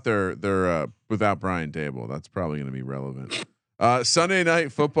without without Brian Dable. That's probably going to be relevant. Sunday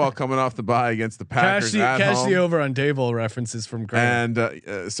night football coming off the bye against the Packers. Cash the over on Dable references from Graham.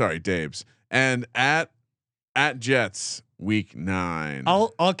 And sorry, Dabes. And at Jets week 9.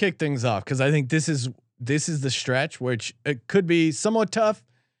 I'll kick things off because I think this is the stretch, which it could be somewhat tough.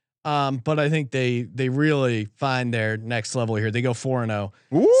 But I think they really find their next level here. They go 4-0,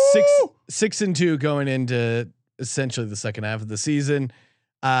 6-2 going into essentially the second half of the season.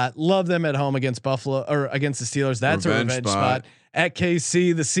 Love them at home against Buffalo or against the Steelers. That's a revenge spot. At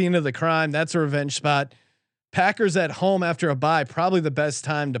KC, the scene of the crime. That's a revenge spot. Packers at home after a bye, probably the best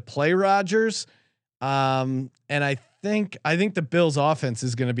time to play Rodgers. And I think the Bills offense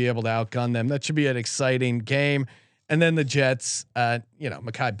is going to be able to outgun them. That should be an exciting game. And then the Jets,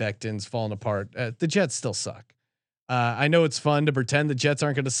 Mekhi Becton's falling apart. The Jets still suck. I know it's fun to pretend the Jets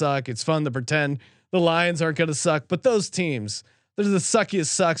aren't going to suck. It's fun to pretend the Lions aren't going to suck, but those teams, they're the suckiest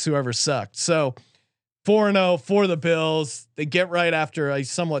sucks who ever sucked. So 4-0 for the Bills. They get right after a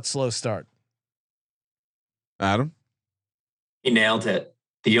somewhat slow start. Adam, he nailed it.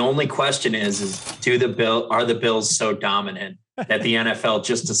 The only question is are the Bills so dominant that the NFL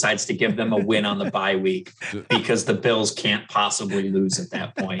just decides to give them a win on the bye week because the Bills can't possibly lose at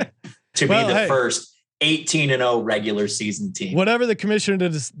that point to be the first 18-0 regular season team. Whatever the commissioner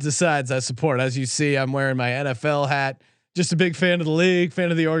decides, I support. As you see, I'm wearing my NFL hat. Just a big fan of the league,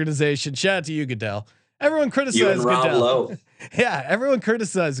 fan of the organization. Shout out to you, Goodell. Everyone criticizes Goodell. Yeah, everyone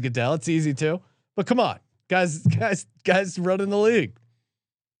criticizes Goodell. It's easy to, but come on, guys running the league.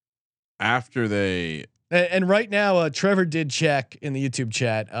 After they and right now, Trevor did check in the YouTube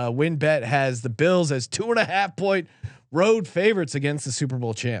chat. WinBet has the Bills as 2.5 point road favorites against the Super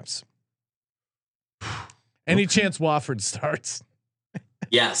Bowl champs. Any chance Wofford starts?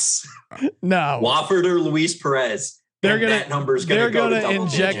 Yes. No. Wofford or Luis Perez. That number's going to go to double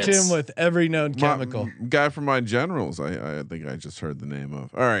inject digits. him with every known chemical. Guy from my Generals. I think I just heard the name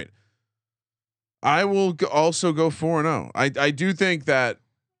of. All right. I will also go 4-0. I do think that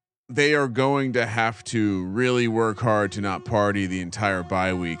they are going to have to really work hard to not party the entire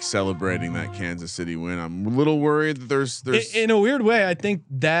bye week celebrating that Kansas City win. I'm a little worried that there's in a weird way. I think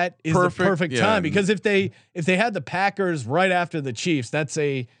that is the perfect time because if they had the Packers right after the Chiefs,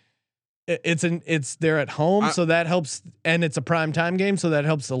 it's they're at home, so that helps, and it's a prime time game, so that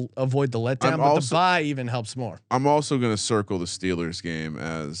helps to avoid the letdown. But the bye even helps more. I'm also going to circle the Steelers game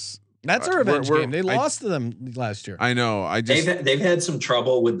as. That's a revenge game. They lost to them last year. I know. They've had some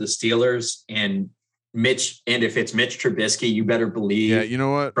trouble with the Steelers and Mitch. And if it's Mitch Trubisky, you better believe. Yeah, you know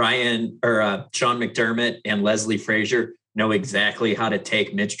what? Brian or Sean McDermott and Leslie Frazier know exactly how to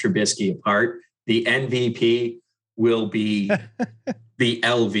take Mitch Trubisky apart. The MVP will be the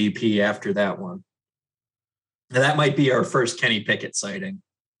LVP after that one. Now, that might be our first Kenny Pickett sighting.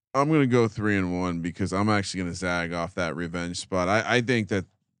 I'm going to go 3-1 because I'm actually going to zag off that revenge spot. I think that's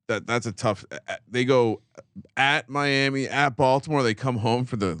a tough. They go at Miami, at Baltimore. They come home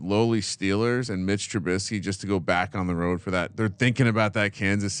for the lowly Steelers and Mitch Trubisky just to go back on the road for that. They're thinking about that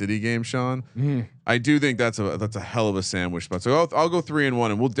Kansas City game, Sean. I do think that's a hell of a sandwich spot. So I'll go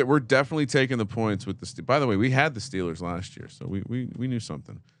 3-1, and we're definitely taking the points with the. By the way, we had the Steelers last year, so we knew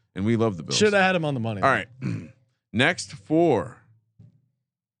something, and we love the Bills. Should have had him on the money. All right, next 4.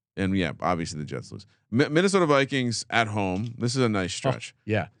 And yeah, obviously the Jets lose. Minnesota Vikings at home. This is a nice stretch.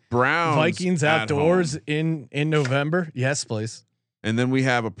 Yeah. Browns Vikings outdoors in November. Yes, please. And then we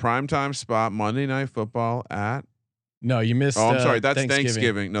have a primetime spot, Monday Night Football at No, you missed. Oh, I'm sorry. That's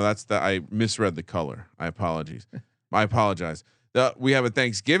Thanksgiving. No, I misread the color. I apologize. We have a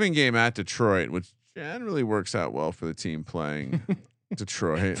Thanksgiving game at Detroit, which generally works out well for the team playing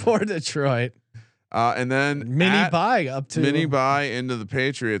Detroit. For Detroit. And then mini bye into the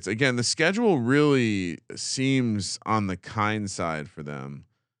Patriots. Again, the schedule really seems on the kind side for them.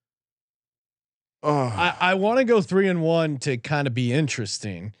 Oh, I want to go 3-1 to kind of be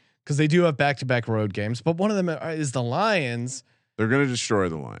interesting because they do have back-to-back road games, but one of them is the Lions. They're going to destroy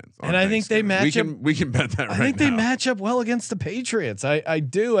the Lions, and I think they match up. We can bet that. I think they match up well against the Patriots. I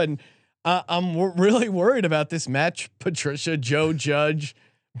do, and I'm really worried about this match. Patricia, Joe Judge,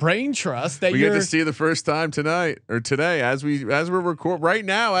 brain trust that we get to see the first time tonight or today as we're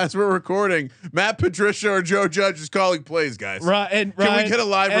recording. Matt Patricia or Joe Judge is calling plays, guys. Right, and can we get a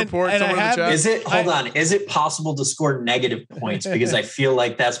live report? And in the chat? Is it possible to score negative points? Because I feel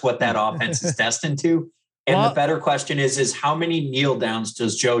like that's what that offense is destined to. And the better question is how many kneel downs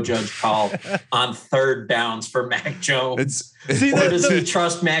does Joe Judge call on third downs for Mac Jones? Or does he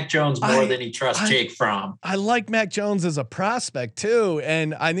trust Mac Jones more than he trusts Jake Fromm? I like Mac Jones as a prospect too,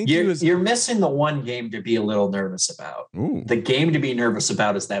 and I think you're missing the one game to be a little nervous about. Ooh. The game to be nervous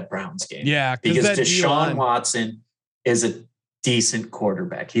about is that Browns game. Yeah, because Deshaun Watson is a decent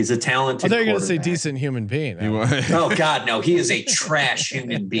quarterback. He's a talented. They're going to say decent human being. Oh God, no! He is a trash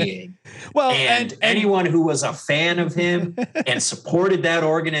human being. Well, and anyone who was a fan of him and supported that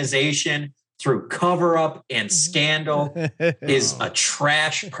organization through cover up and scandal is a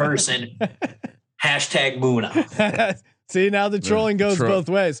trash person. Hashtag Muna. See, now the trolling goes both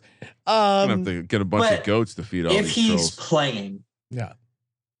ways. I'm gonna have to get a bunch of goats to feed all if these he's trolls. Playing. Yeah.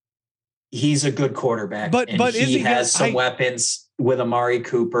 He's a good quarterback, but he has some weapons with Amari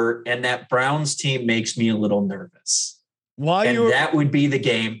Cooper, and that Browns team makes me a little nervous. That would be the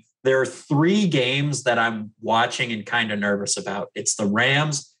game. There are 3 games that I'm watching and kind of nervous about. It's the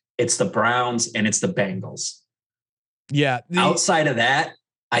Rams, it's the Browns, and it's the Bengals. Yeah. Outside of that,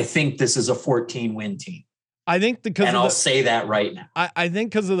 I think this is a 14-win team. I think I'll say that right now. I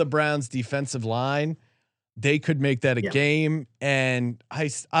think because of the Browns' defensive line, they could make that a game. And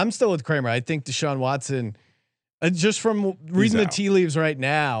I'm still with Kramer. I think Deshaun Watson, just from reading the tea leaves right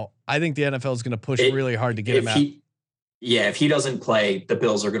now, I think the NFL is going to push really hard to get him out. If he doesn't play, the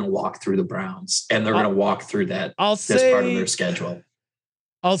Bills are going to walk through the Browns, and they're going to walk through that. This part of their schedule.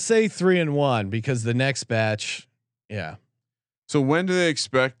 I'll say 3-1 because the next batch. Yeah. So when do they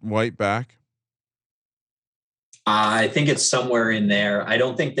expect White back? I think it's somewhere in there. I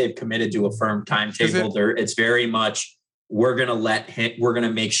don't think they've committed to a firm timetable. It's very much we're going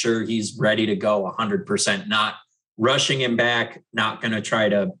to make sure he's ready to go 100%, not rushing him back, not going to try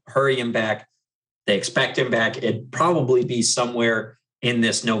to hurry him back. They expect him back. It'd probably be somewhere in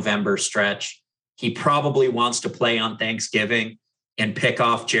this November stretch. He probably wants to play on Thanksgiving and pick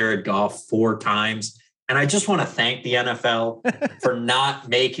off Jared Goff 4 times. And I just want to thank the NFL for not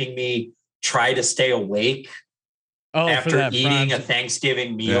making me try to stay awake after eating a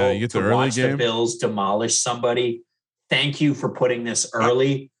Thanksgiving meal to watch the Bills demolish somebody. Thank you for putting this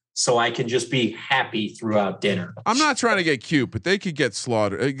early so I can just be happy throughout dinner. I'm not trying to get cute, but they could get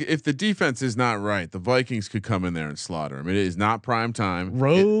slaughtered. If the defense is not right, the Vikings could come in there and slaughter them. It is not prime time.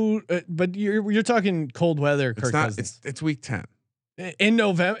 But you're talking cold weather. It's week 10 in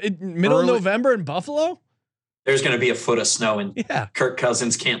November, middle of November in Buffalo. There's going to be a foot of snow, and Kirk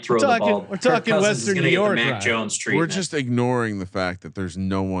Cousins can't throw the ball. We're talking Western New York. Mac Jones treatment. We're just ignoring the fact that there's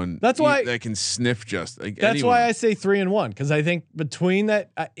no one. That's why they can sniff just. That's why I say 3-1 because I think between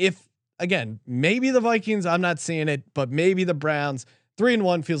that, if again maybe the Vikings, I'm not seeing it, but maybe the Browns,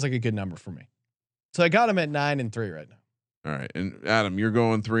 3-1 feels like a good number for me. So I got them at 9-3 right now. All right, and Adam, you're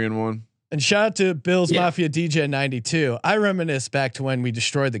going 3-1. And shout out to Bills Mafia DJ 92. I reminisce back to when we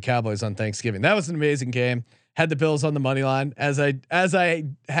destroyed the Cowboys on Thanksgiving. That was an amazing game. Had the Bills on the money line as I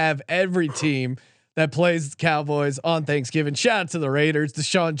have every team that plays Cowboys on Thanksgiving. Shout out to the Raiders.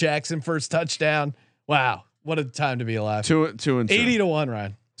 Deshaun Jackson first touchdown. Wow, what a time to be alive. 2-2. 80-1,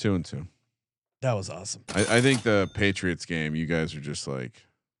 Ryan. 2-2. That was awesome. I think the Patriots game, you guys are just like,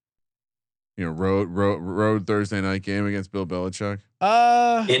 road Thursday night game against Bill Belichick.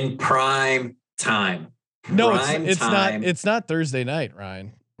 In prime time. No, it's not Thursday night,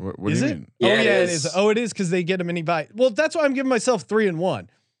 Ryan. What do you mean? Yeah, it is. Oh, it is because they get a mini bye. Well, that's why I'm giving myself 3-1.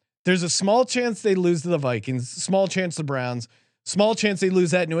 There's a small chance they lose to the Vikings, small chance the Browns, small chance they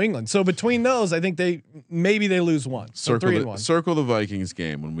lose at New England. So between those, I think they lose one. So 3-1. Circle the Vikings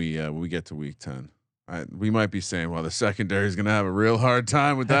game when we get to week 10. We might be saying, well, the secondary is going to have a real hard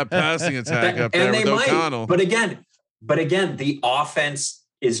time with that passing attack up there with O'Connell. But again, the offense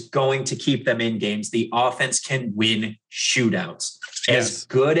is going to keep them in games. The offense can win shootouts. As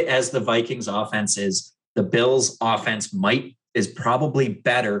good as the Vikings offense is, the Bills offense is probably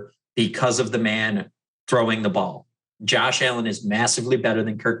better because of the man throwing the ball. Josh Allen is massively better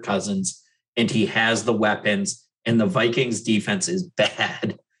than Kirk Cousins, and he has the weapons, and the Vikings defense is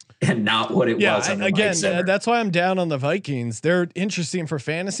bad and not what it was. Again, that's why I'm down on the Vikings. They're interesting for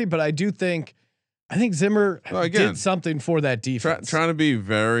fantasy, but I think Zimmer did something for that defense. Trying to be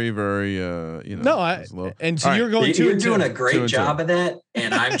very, very, you're going You're doing a great job of that,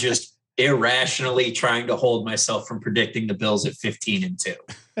 and I'm just irrationally trying to hold myself from predicting the Bills at 15-2.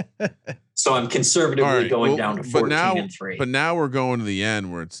 So I'm conservatively going down to 14-3. But now we're going to the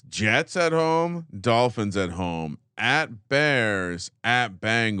end where it's Jets at home, Dolphins at home, at Bears, at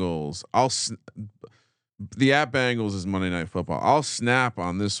Bengals. The at Bengals is Monday Night Football. I'll snap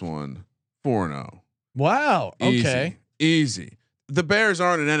on this one 4-0. Wow. Okay. Easy. The Bears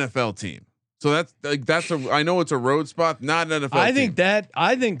aren't an NFL team. So I know it's a road spot, not an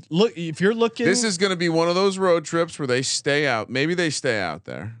NFL team. Look, if you're looking, this is going to be one of those road trips where they stay out. Maybe they stay out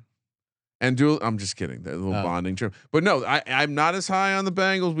there and I'm just kidding. That little bonding trip, but no, I'm not as high on the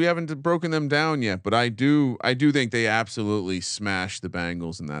Bengals. We haven't broken them down yet, but I do think they absolutely smashed the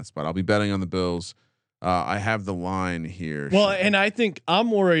Bengals in that spot. I'll be betting on the Bills. I have the line here. Well, and I think I'm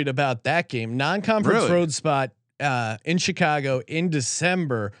worried about that game, non-conference road spot in Chicago in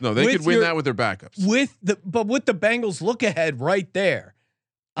December. No, they could win that with their backups. With the Bengals look ahead right there.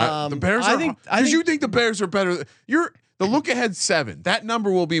 The Bears you think the Bears are better. The look ahead 7. That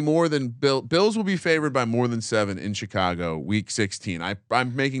number will be more than Bills will be favored by more than 7 in Chicago week 16.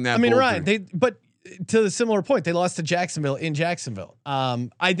 I'm making that. I mean, Ryan, but to the similar point, they lost to Jacksonville in Jacksonville.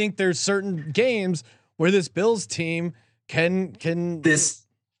 I think there's certain games where this Bills team can this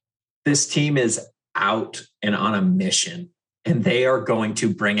team is out and on a mission, and they are going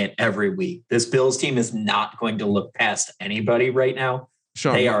to bring it every week. This Bills team is not going to look past anybody right now.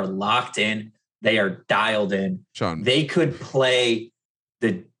 Sean, they are locked in. They are dialed in. Sean, they could play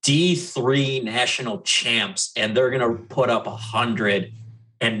the D3 national champs, and they're going to put up 100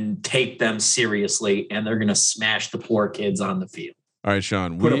 and take them seriously, and they're going to smash the poor kids on the field. All right,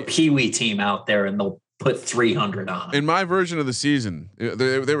 Sean, put a peewee team out there, and they'll put 300 on them. In my version of the season,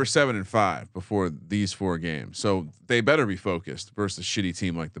 they were 7-5 before these 4 games, so they better be focused versus a shitty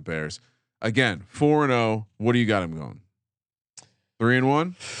team like the Bears. Again, 4-0. What do you got them going?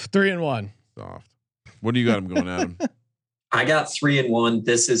 3-1. 3-1. Soft. What do you got them going, Adam? I got 3-1.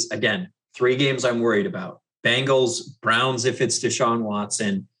 This is again 3 games I'm worried about: Bengals, Browns if it's Deshaun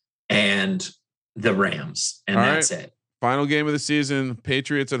Watson, and the Rams, and that's it. Final game of the season: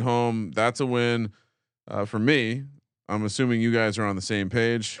 Patriots at home. That's a win. For me, I'm assuming you guys are on the same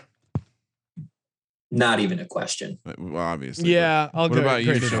page. Not even a question. Well, obviously. Yeah, I'll grade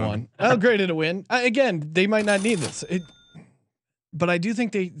it a 1. I'll grade it a win. Again, they might not need this, but I do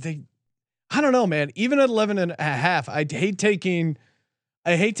think they. I don't know, man. Even at 11.5, I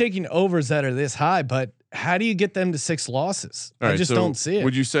hate taking overs that are this high. But how do you get them to 6 losses? I just don't see it.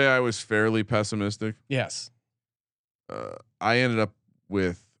 Would you say I was fairly pessimistic? Yes. I ended up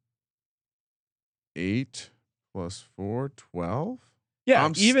with 8 +4, 12. Yeah,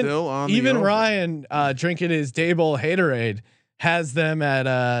 I'm still on even the Ryan drinking his Dayball Haterade has them at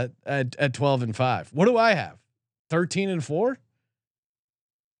 12-5. What do I have? 13-4.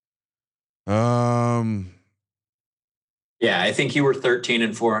 Yeah, I think you were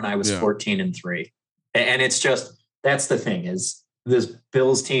 13-4 and I was 14-3. And it's just, that's the thing, is this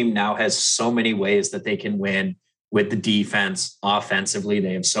Bills team now has so many ways that they can win with the defense. Offensively,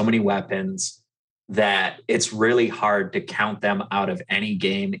 they have so many weapons that it's really hard to count them out of any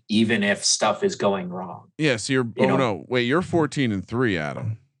game, even if stuff is going wrong. Yeah. So you're, you're 14-3,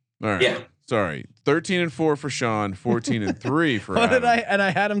 Adam. All right. Yeah. Sorry. 13-4 for Sean, 14-3 for Adam.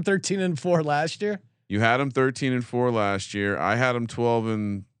 I had him 13-4 last year. You had him 13-4 last year. I had him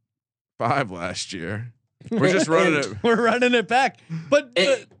 12-5 last year. We're just running it. We're running it back. But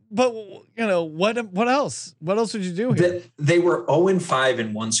what else? What else would you do here? They were 0-5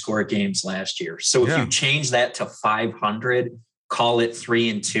 in 1-score games last year. So if you change that to 500, call it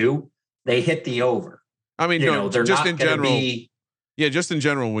 3-2, they hit the over. I mean, they're just in general. Yeah, just in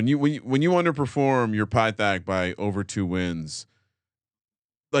general, when you underperform your Pythag by over 2 wins,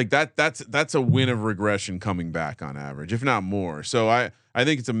 like that's a win of regression coming back on average, if not more. So I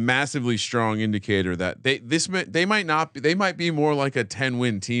think it's a massively strong indicator that they might be more like a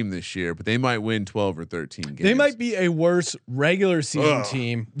 10-win team this year, but they might win 12 or 13 games. They might be a worse regular season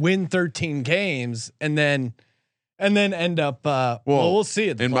team, win 13 games, and then end up. We'll see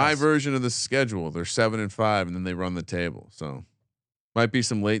it. In my version of the schedule, they're 7-5, and then they run the table. So Might be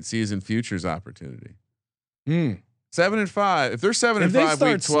some late season futures opportunity. 7-5. If they're 7-5 week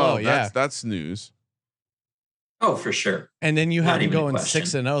 12, slow, that's news. Oh, for sure. And then you have them going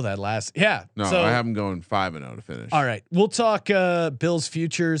 6-0 that last. Yeah. No, I have them going 5-0 to finish. All right. We'll talk Bills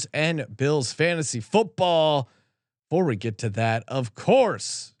futures and Bills fantasy football. Before we get to that, of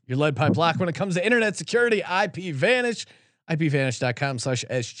course, your lead pipe lock when it comes to internet security, IPVanish,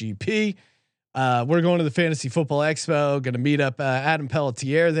 IPVanish.com/SGP. We're going to the Fantasy Football Expo. Going to meet up Adam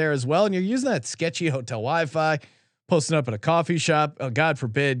Pelletier there as well. And you're using that sketchy hotel Wi-Fi, posting up at a coffee shop. Oh, God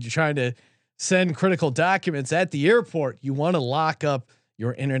forbid you're trying to send critical documents at the airport. You want to lock up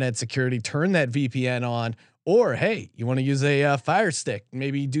your internet security, turn that VPN on, or hey, you want to use a Fire Stick,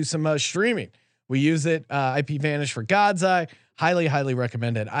 maybe do some streaming. We use it, IPVanish for God's Eye. Highly, highly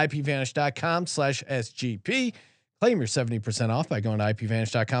recommend it. IPVanish.com/SGP. Claim your 70% off by going to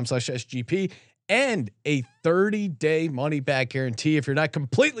IPVanish.com/SGP and a 30-day money back guarantee if you're not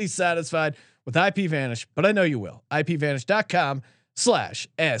completely satisfied with IPVanish, but I know you will.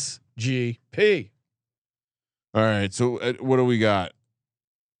 IPVanish.com/SGP. All right. So what do we got?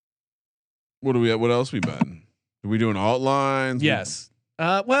 What else we betting? Are we doing alt lines? Yes.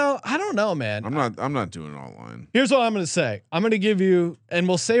 Well, I don't know, man. I'm not doing alt line. Here's what I'm going to say. I'm going to give you, and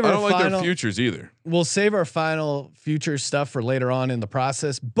we'll save our final. I don't like their futures either. We'll save our final future stuff for later on in the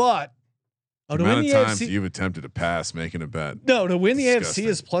process, but the amount of times you've attempted to pass making a bet. No, to win the AFC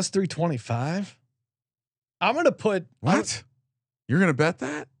is plus 325. I'm going to put what? You're going to bet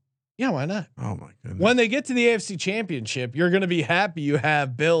that? Yeah, why not? Oh my goodness. When they get to the AFC Championship, you're going to be happy you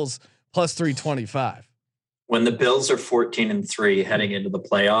have Bills plus 325. When the Bills are 14-3 heading into the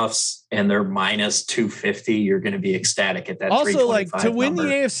playoffs and they're minus 250, you're going to be ecstatic at that. Also, like to win the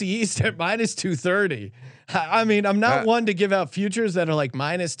AFC East at minus 230. I mean, I'm not one to give out futures that are like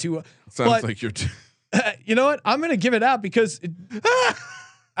minus 2. Sounds like you're. You know what? I'm going to give it out because,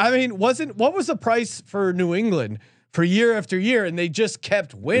 I mean, what was the price for New England for year after year, and they just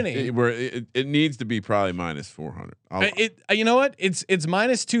kept winning. It needs to be probably minus 400. You know what? It's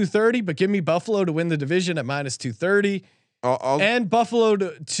minus 230, but give me Buffalo to win the division at minus 230, and Buffalo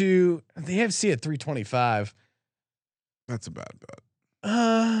to the AFC at 325. That's a bad bet.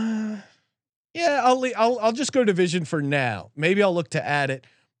 Yeah, I'll just go division for now. Maybe I'll look to add it.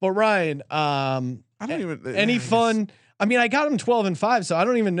 But Ryan, I don't even any fun. I mean, I got him 12-5, so I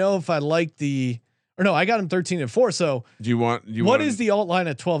don't even know if I like the. Or no, I got him 13-4. So do you want? What is the alt line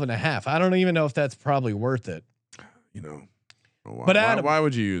at 12.5? I don't even know if that's probably worth it. You know, but Adam, why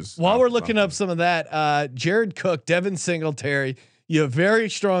would you use? While we're looking up some of that, Jared Cook, Devin Singletary, you have very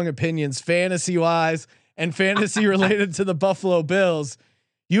strong opinions, fantasy wise and fantasy related to the Buffalo Bills.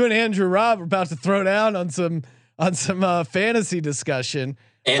 You and Andrew Robb are about to throw down on some fantasy discussion.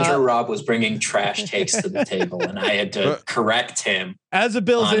 Andrew Robb was bringing trash takes to the table, and I had to correct him as a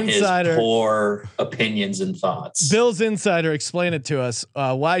Bills insider. His poor opinions and thoughts. Bills insider, explain it to us.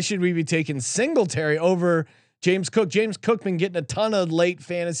 Why should we be taking Singletary over James Cook? James Cook been getting a ton of late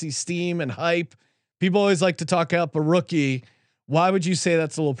fantasy steam and hype. People always like to talk up a rookie. Why would you say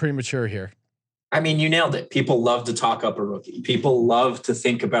that's a little premature here? I mean, you nailed it. People love to talk up a rookie. People love to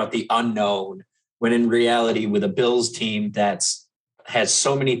think about the unknown, when in reality, with a Bills team has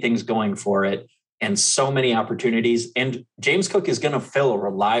so many things going for it and so many opportunities. And James Cook is going to fill a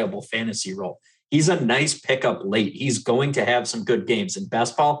reliable fantasy role. He's a nice pickup late. He's going to have some good games. In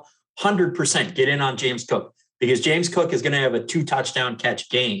best ball, 100% get in on James Cook, because James Cook is going to have a 2 touchdown catch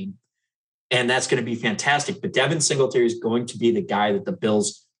game. And that's going to be fantastic. But Devin Singletary is going to be the guy that the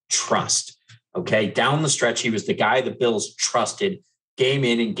Bills trust. Okay. Down the stretch, he was the guy the Bills trusted game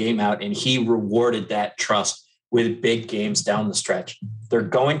in and game out. And he rewarded that trust with big games down the stretch. They're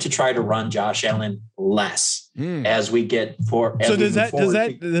going to try to run Josh Allen less as we get for. So does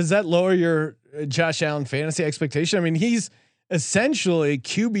that lower your Josh Allen fantasy expectation? I mean, he's essentially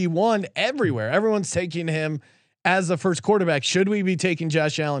QB1 everywhere. Everyone's taking him as the first quarterback. Should we be taking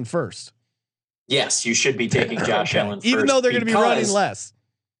Josh Allen first? Yes, you should be taking Josh Allen first, even though they're going to be running less.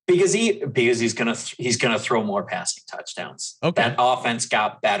 Because he's gonna throw more passing touchdowns. Okay. That offense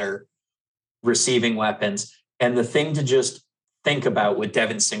got better, receiving weapons. And the thing to just think about with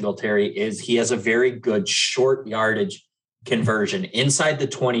Devin Singletary is he has a very good short yardage conversion. Inside the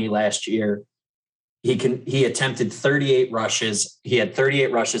 20 last year, he attempted 38 rushes. He had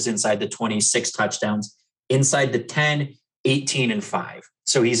 38 rushes inside the 20, 6 touchdowns. Inside the 10, 18-5.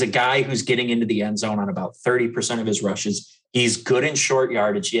 So he's a guy who's getting into the end zone on about 30% of his rushes. He's good in short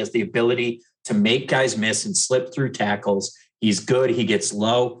yardage. He has the ability to make guys miss and slip through tackles. He's good. He gets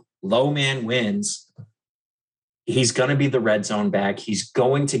low man wins. He's going to be the red zone back. He's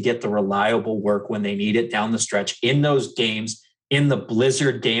going to get the reliable work when they need it down the stretch in those games in the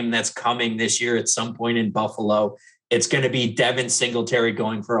blizzard game that's coming this year at some point in Buffalo, it's going to be Devin Singletary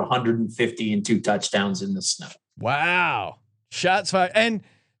going for 150 and 2 touchdowns in the snow. Wow. Shots fired. And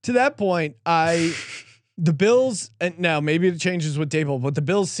to that point, the Bills, and now maybe it changes with Daboll, but the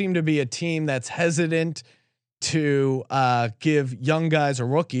Bills seem to be a team that's hesitant to give young guys or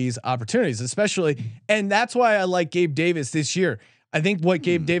rookies opportunities, especially. And that's why I like Gabe Davis this year. I think what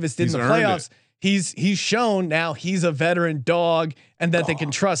Gabe Davis did in the playoffs, he's shown now he's a veteran dog and that they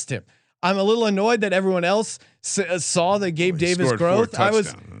can trust him. I'm a little annoyed that everyone else saw the Gabe Davis growth. I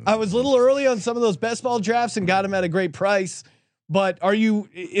was a little early on some of those best ball drafts and got him at a great price. But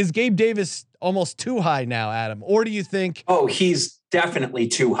is Gabe Davis almost too high now, Adam? Or do you think? Oh, he's definitely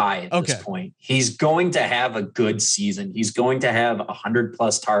too high at this point. He's going to have a good season. He's going to have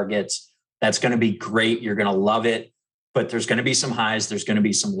 100+ targets. That's going to be great. You're going to love it. But there's going to be some highs. There's going to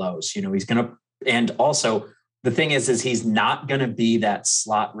be some lows. You know, he's going to, and also the thing is he's not going to be that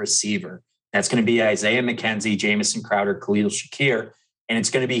slot receiver. That's going to be Isaiah McKenzie, Jamison Crowder, Khalil Shakir. And it's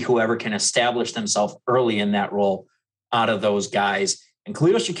going to be whoever can establish themselves early in that role out of those guys. And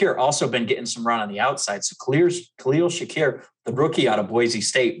Khalil Shakir also been getting some run on the outside. So Khalil Shakir, the rookie out of Boise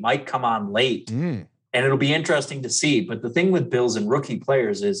State, might come on late. And it'll be interesting to see. But the thing with Bills and rookie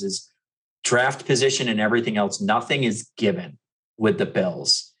players is draft position and everything else, nothing is given with the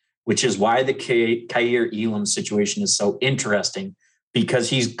Bills, which is why the Kaiir Elam situation is so interesting, because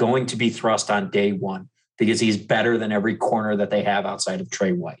he's going to be thrust on day one because he's better than every corner that they have outside of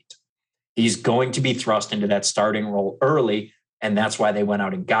Trey White. He's going to be thrust into that starting role early, and that's why they went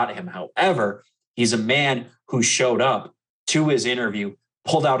out and got him. However, he's a man who showed up to his interview,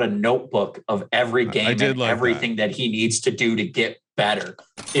 pulled out a notebook of every game and everything that he needs to do to get better.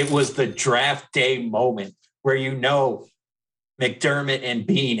 It was the draft day moment where, you know, McDermott and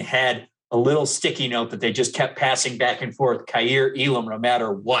Bean had a little sticky note that they just kept passing back and forth. Kaiir Elam, no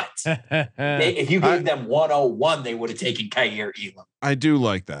matter what. If you gave them 101, they would have taken Kaiir Elam. I do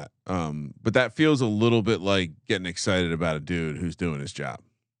like that. But that feels a little bit like getting excited about a dude who's doing his job.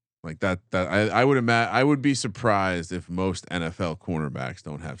 Like that I would imagine, I would be surprised if most NFL cornerbacks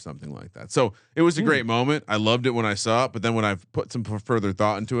don't have something like that. So it was a great moment. I loved it when I saw it, but then when I've put some further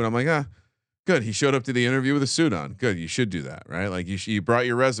thought into it, I'm like, good. He showed up to the interview with a suit on. Good. You should do that, right? Like you brought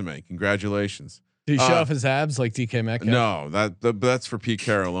your resume. Congratulations. Did he show off his abs like DK Metcalf? No, that's for Pete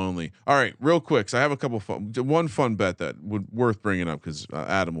Carroll only. All right, real quick. So I have a couple one fun bet that would worth bringing up because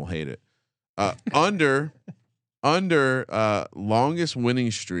Adam will hate it. Under longest winning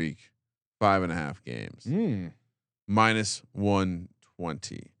streak, 5.5 games, minus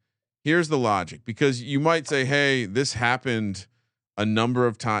 120. Here's the logic, because you might say, hey, this happened a number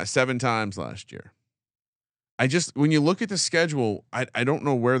of times, 7 times last year. When you look at the schedule, I don't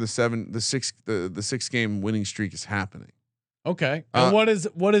know where the 6 game winning streak is happening. Okay. And what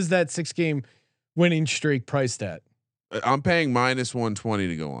is that 6 game winning streak priced at? I'm paying minus 120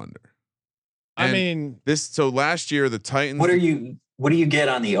 to go under. I mean, so last year the Titans. What do you get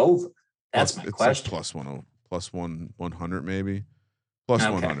on the over? That's my question. Like plus 100 maybe. Plus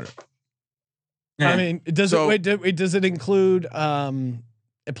 100. I mean, does it include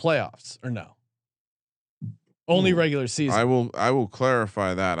playoffs or no? Only regular season. I will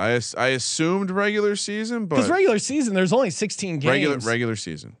clarify that. I assumed regular season, but because regular season there's only 16 games. Regular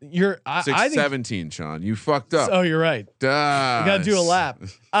season. I think 17, Sean. You fucked up. Oh, you're right. You got to do a lap.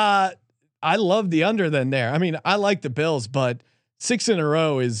 I love the under then there. I mean, I like the Bills, but 6 in a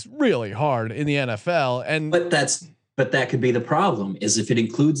row is really hard in the NFL. And but that could be the problem, is if it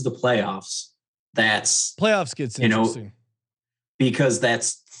includes the playoffs. That's playoffs gets interesting, because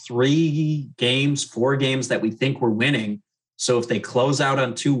that's 4 games that we think we're winning. So if they close out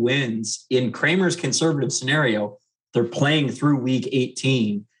on 2 wins in Kramer's conservative scenario, they're playing through week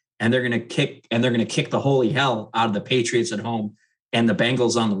 18 and they're going to kick the holy hell out of the Patriots at home and the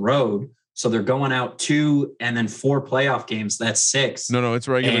Bengals on the road. So they're going out 2 and then 4 playoff games. That's 6. No, it's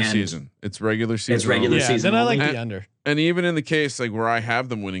regular season. It's regular season. It's regular season. Then I like the under. And even in the case like where I have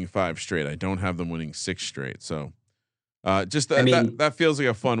them winning 5 straight, I don't have them winning 6 straight. So that feels like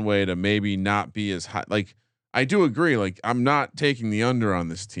a fun way to maybe not be as high. Like I do agree. Like I'm not taking the under on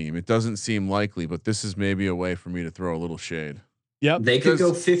this team. It doesn't seem likely, but this is maybe a way for me to throw a little shade. Yep. They could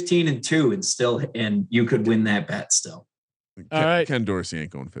go 15-2 and you could win that bet still. All right. Ken Dorsey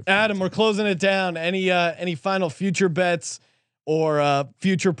ain't going 15. Adam, we're closing it down. Any final future bets or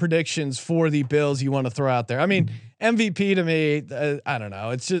future predictions for the Bills you want to throw out there? I mean, MVP to me, I don't know.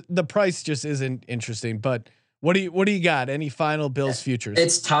 It's just the price just isn't interesting. But what do you got? Any final Bills futures?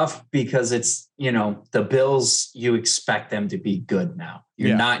 It's tough because it's, the Bills, you expect them to be good now.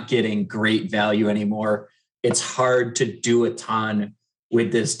 You're not getting great value anymore. it's hard to do a ton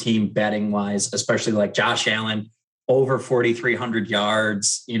with this team betting wise, especially like Josh Allen over 4,300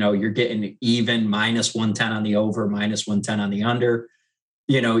 yards. You're getting even -110 on the over, -110 on the under.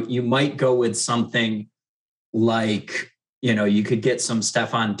 You might go with something like, you could get some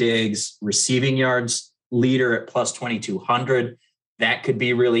Stephon Diggs receiving yards leader at plus 2,200. That could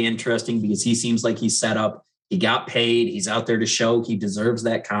be really interesting because he seems like he's set up. He got paid. He's out there to show he deserves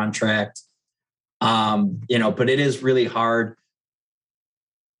that contract. But it is really hard.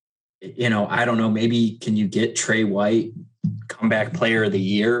 I don't know. Maybe can you get Trey White comeback player of the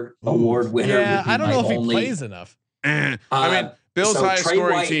year award winner? Yeah, I don't know if he plays enough. I mean, Bill's highest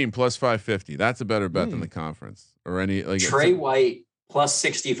scoring team plus 550. That's a better bet than the conference or any like Trey White plus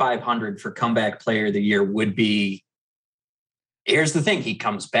 6,500 for comeback player of the year would be. Here's the thing. He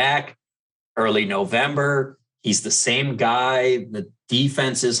comes back early November. He's the same guy. The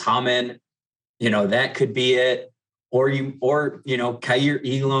defense is humming. That could be it. Or Kaiir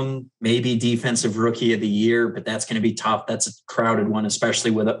Elam, maybe defensive rookie of the year, but that's going to be tough. That's a crowded one,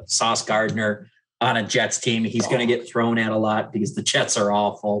 especially with Sauce Gardner on a Jets team. He's going to get thrown at a lot because the Jets are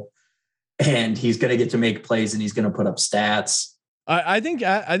awful, and he's going to get to make plays and he's going to put up stats. I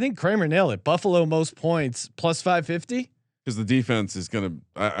think Kramer nailed it. Buffalo most points plus 550. Because the defense is going to,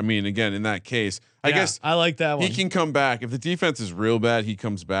 I mean, again, in that case, I guess I like that one. He can come back. If the defense is real bad, he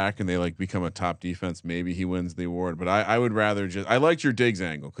comes back and they like become a top defense. Maybe he wins the award. But I would rather I liked your Diggs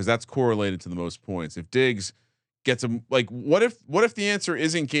angle because that's correlated to the most points. If Diggs gets him, like, what if the answer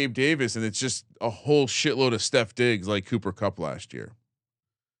isn't Gabe Davis and it's just a whole shitload of Steph Diggs like Cooper Kupp last year?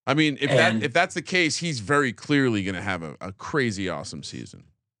 I mean, if that's the case, he's very clearly going to have a crazy awesome season.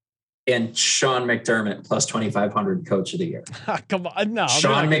 And Sean McDermott plus 2,500 coach of the year. Come on, no.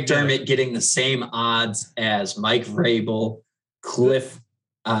 Sean McDermott getting the same odds as Mike Vrabel, Cliff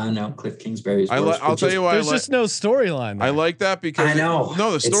Kingsbury's. I'll tell you why. There's just no storyline. I like that because I know.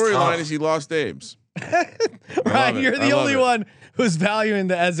 The storyline is he lost Ames. Right, you're the only one who's valuing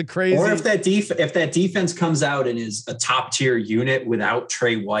that as a crazy. Or if that defense comes out and is a top tier unit without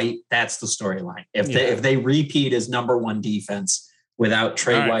Trey White, that's the storyline. If they repeat as number one defense without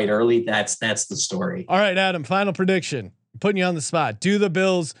Trey White early, that's the story. All right, Adam, final prediction. I'm putting you on the spot. Do the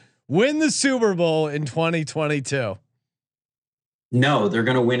Bills win the Super Bowl in 2022? No, they're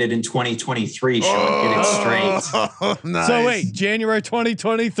going to win it in 2023. Sean, get it straight. Nice. So wait, January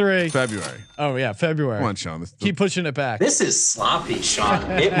 2023. February. Oh yeah, February. Come on, Sean. Keep pushing it back. This is sloppy, Sean.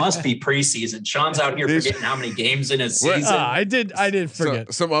 It must be preseason. Sean's out here forgetting how many games in a season. I did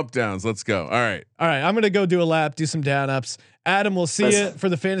forget. Some up downs. Let's go. All right. I'm going to go do a lap, do some down ups. Adam, we'll see you for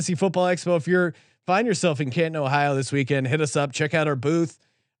the Fantasy Football Expo. If you're find yourself in Canton, Ohio this weekend, hit us up. Check out our booth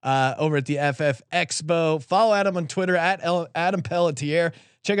over at the FF Expo. Follow Adam on Twitter at Adam Pelletier.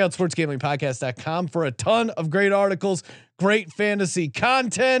 Check out sportsgamblingpodcast.com for a ton of great articles, great fantasy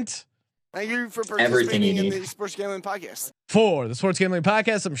content. Thank you for participating in the Sports Gambling Podcast. For the Sports Gambling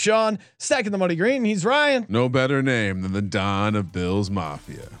Podcast, I'm Sean, stacking the money green. He's Ryan. No better name than the Don of Bills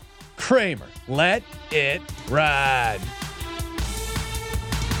Mafia. Kramer, let it ride.